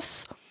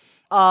awareness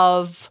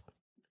of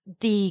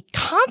the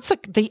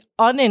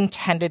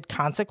unintended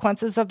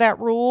consequences of that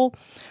rule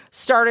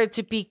started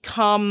to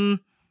become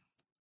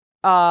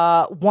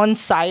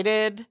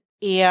one-sided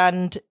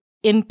and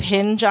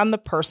impinge on the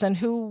person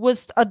who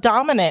was a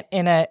dominant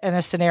in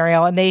a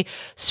scenario, and they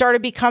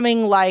started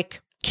becoming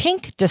like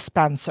kink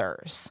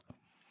dispensers.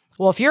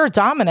 Well, if you're a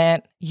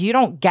dominant, you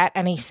don't get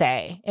any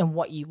say in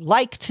what you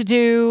like to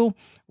do,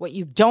 what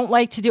you don't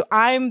like to do.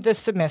 I'm the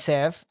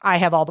submissive. I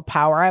have all the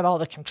power. I have all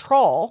the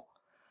control.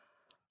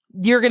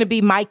 You're going to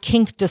be my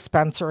kink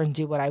dispenser and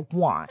do what I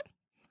want.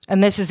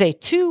 And this is a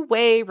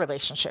two-way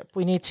relationship.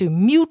 We need to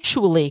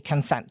mutually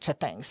consent to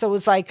things. So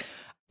it's like,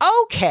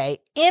 okay,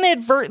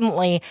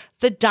 inadvertently,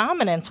 the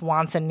dominant's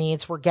wants and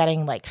needs were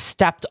getting like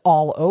stepped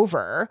all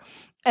over,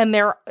 and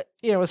they're,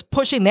 was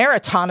pushing their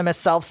autonomous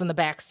selves in the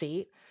back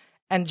seat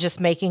and just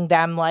making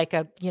them like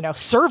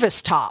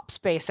service tops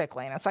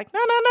basically. And it's like,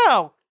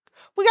 no,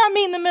 we got to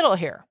meet in the middle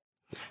here.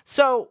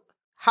 So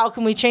how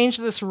can we change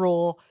this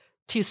rule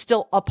to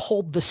still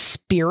uphold the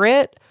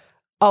spirit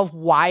of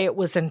why it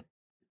was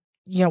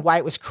why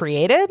it was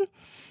created,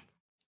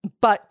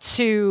 but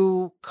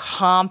to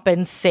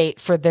compensate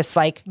for this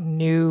like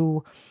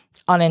new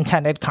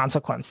unintended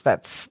consequence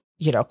that's,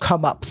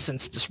 come up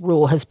since this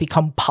rule has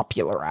become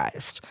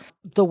popularized?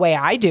 The way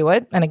I do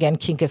it, and again,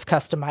 kink is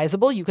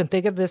customizable. You can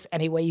think of this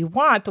any way you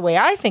want. The way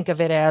I think of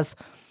it as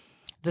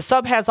the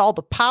sub has all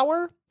the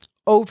power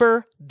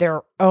over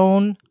their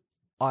own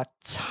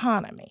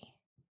autonomy.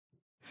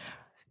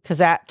 Because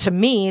that, to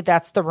me,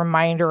 that's the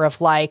reminder of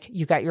like,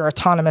 you got your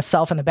autonomous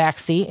self in the back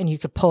seat and you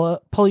could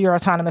pull your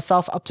autonomous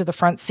self up to the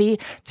front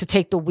seat to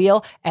take the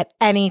wheel at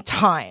any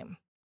time.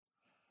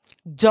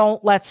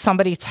 Don't let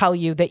somebody tell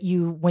you that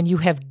when you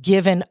have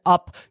given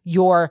up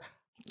your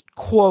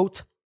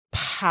quote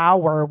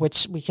power,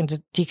 which we can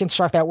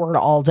deconstruct that word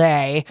all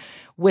day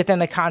within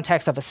the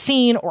context of a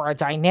scene or a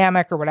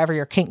dynamic or whatever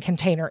your kink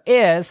container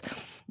is,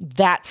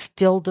 that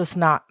still does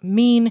not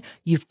mean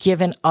you've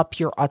given up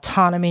your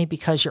autonomy,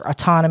 because your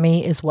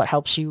autonomy is what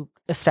helps you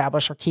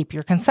establish or keep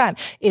your consent.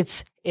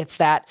 It's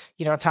that,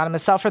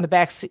 autonomous self from the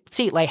back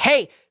seat, like,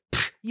 hey,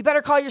 you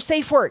better call your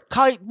safe word.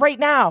 Call it right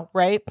now,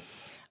 right?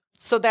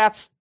 So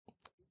that's,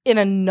 in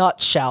a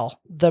nutshell,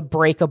 the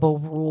breakable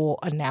rule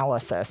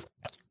analysis.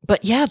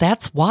 But yeah,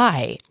 that's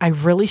why I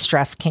really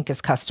stress kink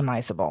is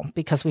customizable,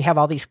 because we have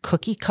all these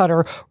cookie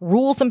cutter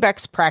rules and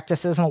best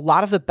practices, and a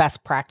lot of the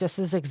best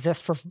practices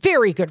exist for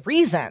very good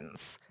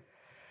reasons.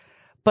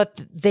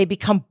 But they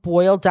become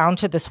boiled down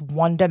to this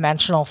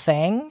one-dimensional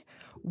thing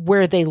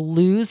where they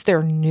lose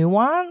their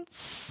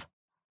nuance.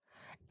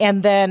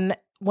 And then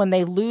when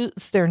they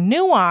lose their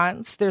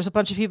nuance, there's a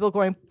bunch of people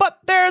going, but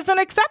there's an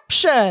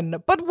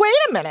exception. But wait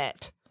a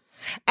minute.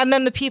 And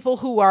then the people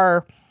who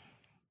are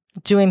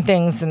doing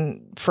things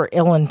for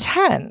ill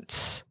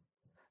intent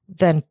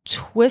then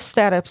twist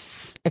that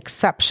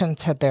exception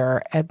to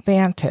their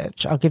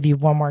advantage. I'll give you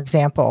one more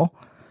example,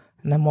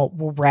 and then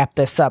we'll wrap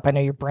this up. I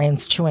know your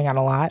brain's chewing on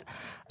a lot.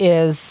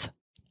 Is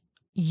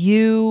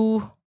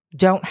you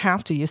don't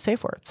have to use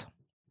safe words,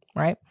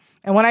 right?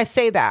 And when I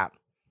say that,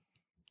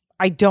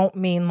 I don't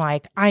mean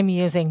like I'm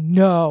using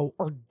no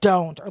or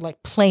don't or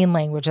like plain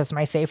language as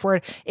my safe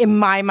word. In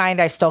my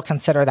mind, I still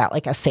consider that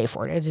like a safe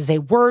word. It is a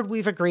word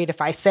we've agreed. If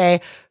I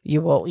say,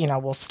 you will,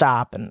 we'll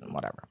stop and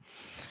whatever.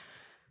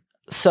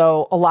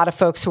 So a lot of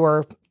folks who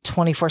are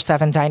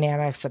 24/7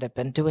 dynamics that have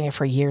been doing it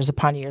for years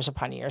upon years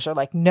upon years are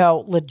like,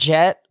 no,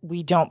 legit,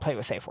 we don't play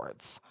with safe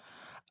words.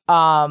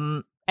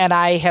 And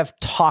I have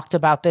talked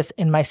about this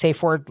in my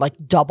safe word like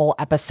double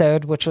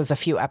episode, which was a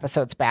few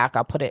episodes back.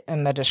 I'll put it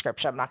in the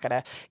description. I'm not going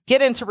to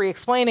get into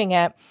re-explaining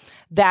it.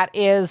 That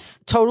is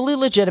totally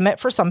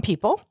legitimate for some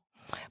people,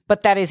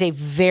 but that is a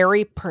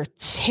very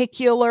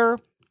particular,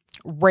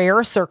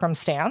 rare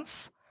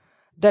circumstance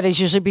that is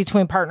usually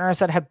between partners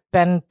that have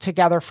been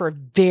together for a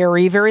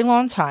very, very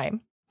long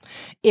time.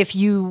 If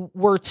you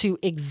were to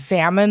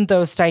examine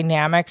those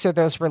dynamics or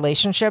those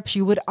relationships,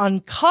 you would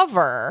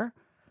uncover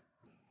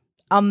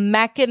a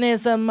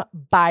mechanism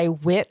by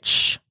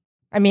which,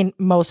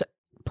 most,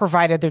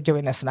 provided they're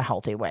doing this in a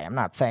healthy way. I'm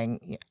not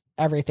saying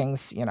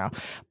everything's,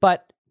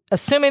 but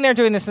assuming they're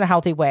doing this in a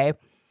healthy way,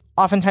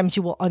 oftentimes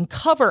you will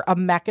uncover a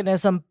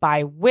mechanism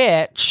by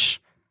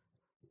which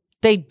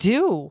they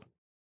do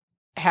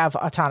have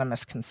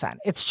autonomous consent.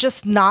 It's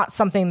just not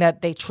something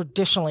that they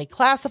traditionally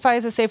classify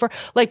as a safe word.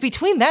 Like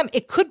between them,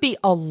 it could be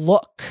a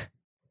look.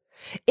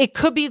 It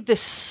could be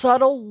this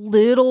subtle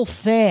little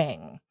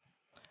thing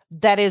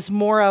that is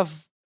more of,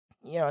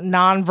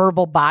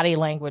 nonverbal body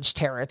language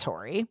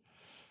territory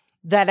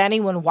that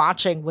anyone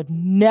watching would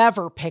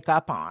never pick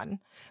up on.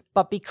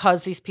 But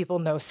because these people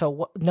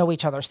know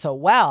each other so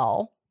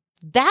well,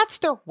 that's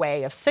their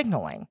way of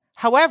signaling.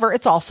 However,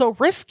 it's also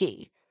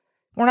risky.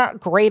 We're not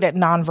great at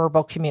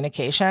nonverbal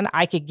communication.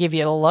 I could give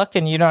you the look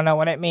and you don't know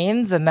what it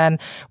means. And then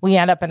we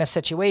end up in a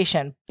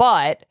situation.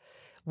 But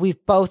we've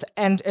both,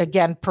 and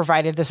again,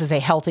 provided this is a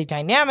healthy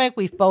dynamic,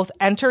 we've both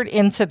entered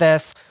into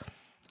this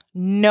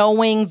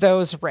knowing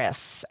those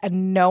risks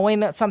and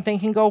knowing that something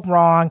can go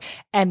wrong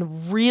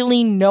and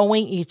really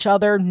knowing each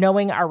other,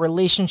 knowing our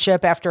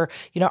relationship after,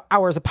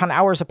 hours upon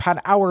hours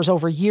upon hours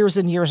over years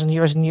and years and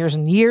years and years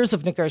and years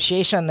of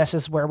negotiation. This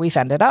is where we've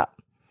ended up.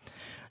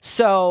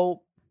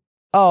 So,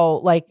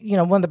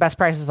 one of the best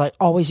practices is like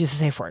always use a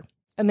safe word.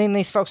 And then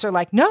these folks are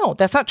like, no,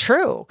 that's not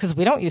true because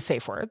we don't use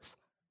safe words.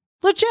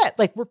 Legit.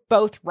 Like we're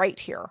both right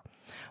here.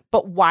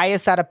 But why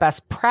is that a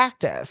best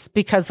practice?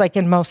 Because like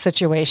in most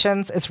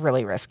situations, it's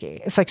really risky.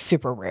 It's like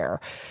super rare.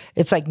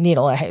 It's like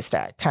needle in a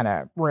haystack kind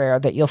of rare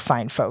that you'll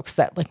find folks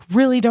that like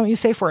really don't use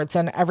safe words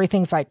and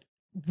everything's like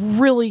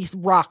really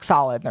rock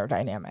solid in their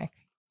dynamic.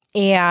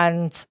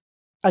 And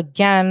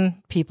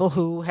again, people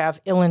who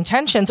have ill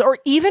intentions, or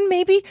even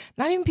maybe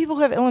not even people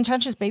who have ill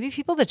intentions, maybe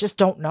people that just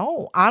don't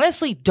know,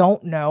 honestly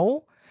don't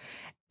know,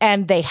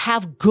 and they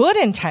have good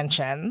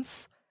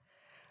intentions.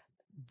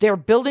 They're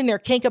building their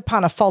kink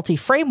upon a faulty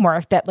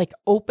framework that like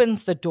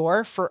opens the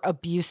door for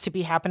abuse to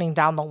be happening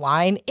down the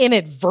line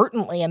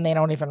inadvertently, and they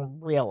don't even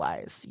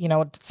realize,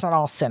 it's not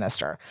all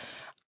sinister.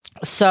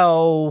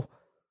 So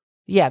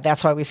yeah,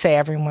 that's why we say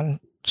everyone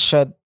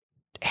should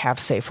have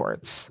safe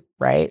words,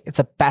 right? It's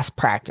a best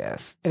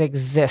practice. It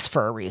exists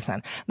for a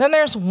reason. Then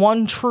there's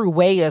one true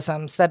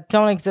wayisms that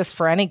don't exist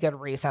for any good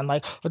reason.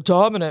 Like a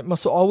dominant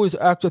must always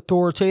act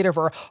authoritative,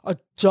 or a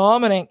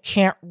dominant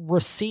can't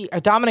receive,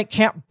 a dominant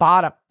can't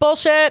bottom.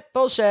 Bullshit.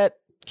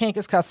 Kink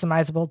is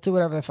customizable. Do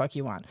whatever the fuck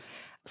you want.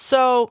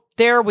 So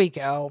there we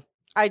go.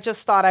 I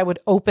just thought I would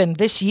open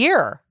this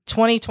year,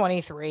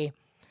 2023,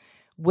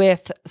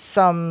 with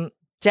some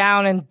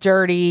down and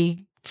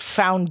dirty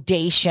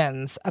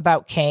foundations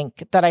about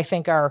kink that I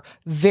think are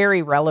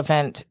very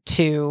relevant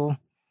to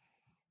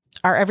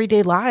our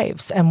everyday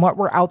lives and what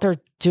we're out there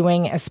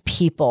doing as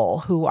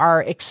people who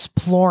are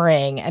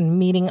exploring and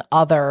meeting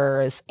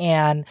others.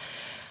 And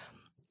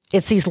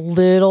it's these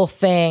little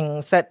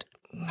things that,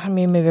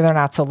 maybe they're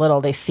not so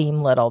little, they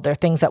seem little. They're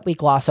things that we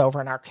gloss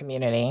over in our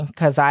community,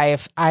 because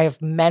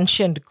I've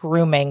mentioned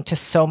grooming to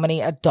so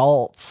many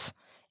adults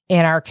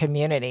in our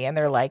community, and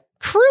they're like,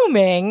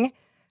 grooming?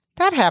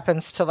 That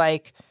happens to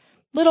like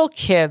little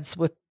kids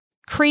with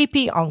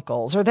creepy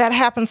uncles, or that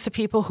happens to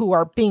people who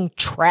are being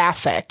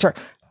trafficked, or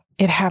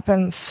it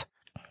happens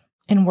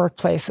in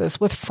workplaces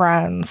with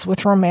friends,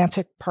 with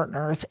romantic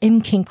partners,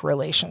 in kink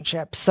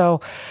relationships. So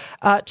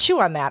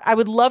chew on that. I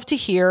would love to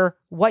hear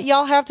what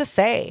y'all have to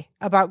say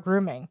about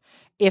grooming.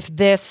 If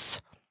this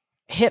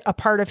hit a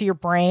part of your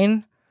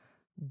brain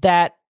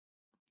that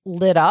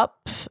lit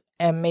up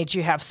and made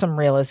you have some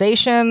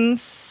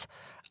realizations,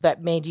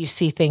 that made you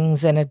see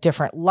things in a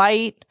different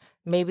light,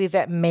 maybe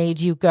that made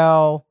you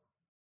go,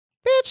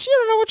 bitch, you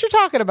don't know what you're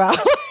talking about.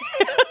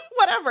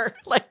 Whatever,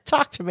 like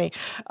talk to me.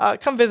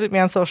 Come visit me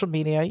on social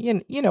media.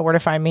 You know where to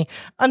find me.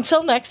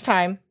 Until next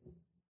time,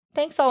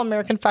 thanks all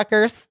American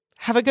fuckers.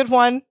 Have a good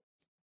one.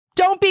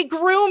 Don't be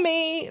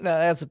groomy. No,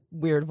 that's a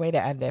weird way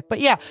to end it. But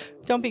yeah,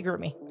 don't be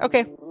groomy.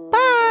 Okay,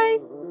 bye.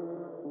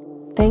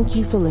 Thank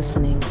you for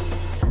listening.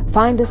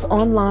 Find us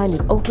online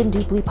at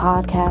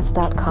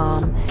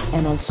opendeeplypodcast.com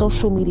and on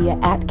social media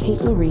at Kate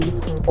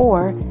Laree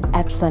or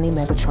at Sunny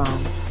Megatron.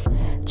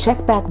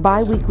 Check back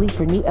bi-weekly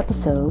for new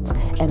episodes,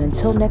 and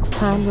until next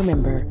time,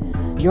 remember,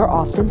 your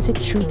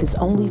authentic truth is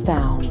only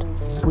found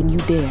when you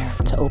dare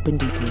to open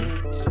deeply.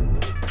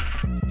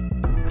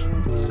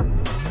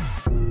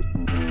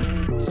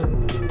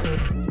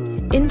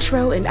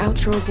 Intro and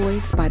outro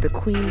voice by the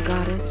Queen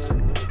Goddess,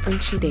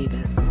 Frenchie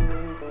Davis.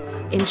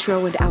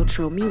 Intro and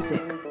outro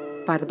music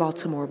by the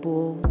Baltimore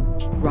Bull,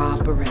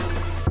 Rob Burrell.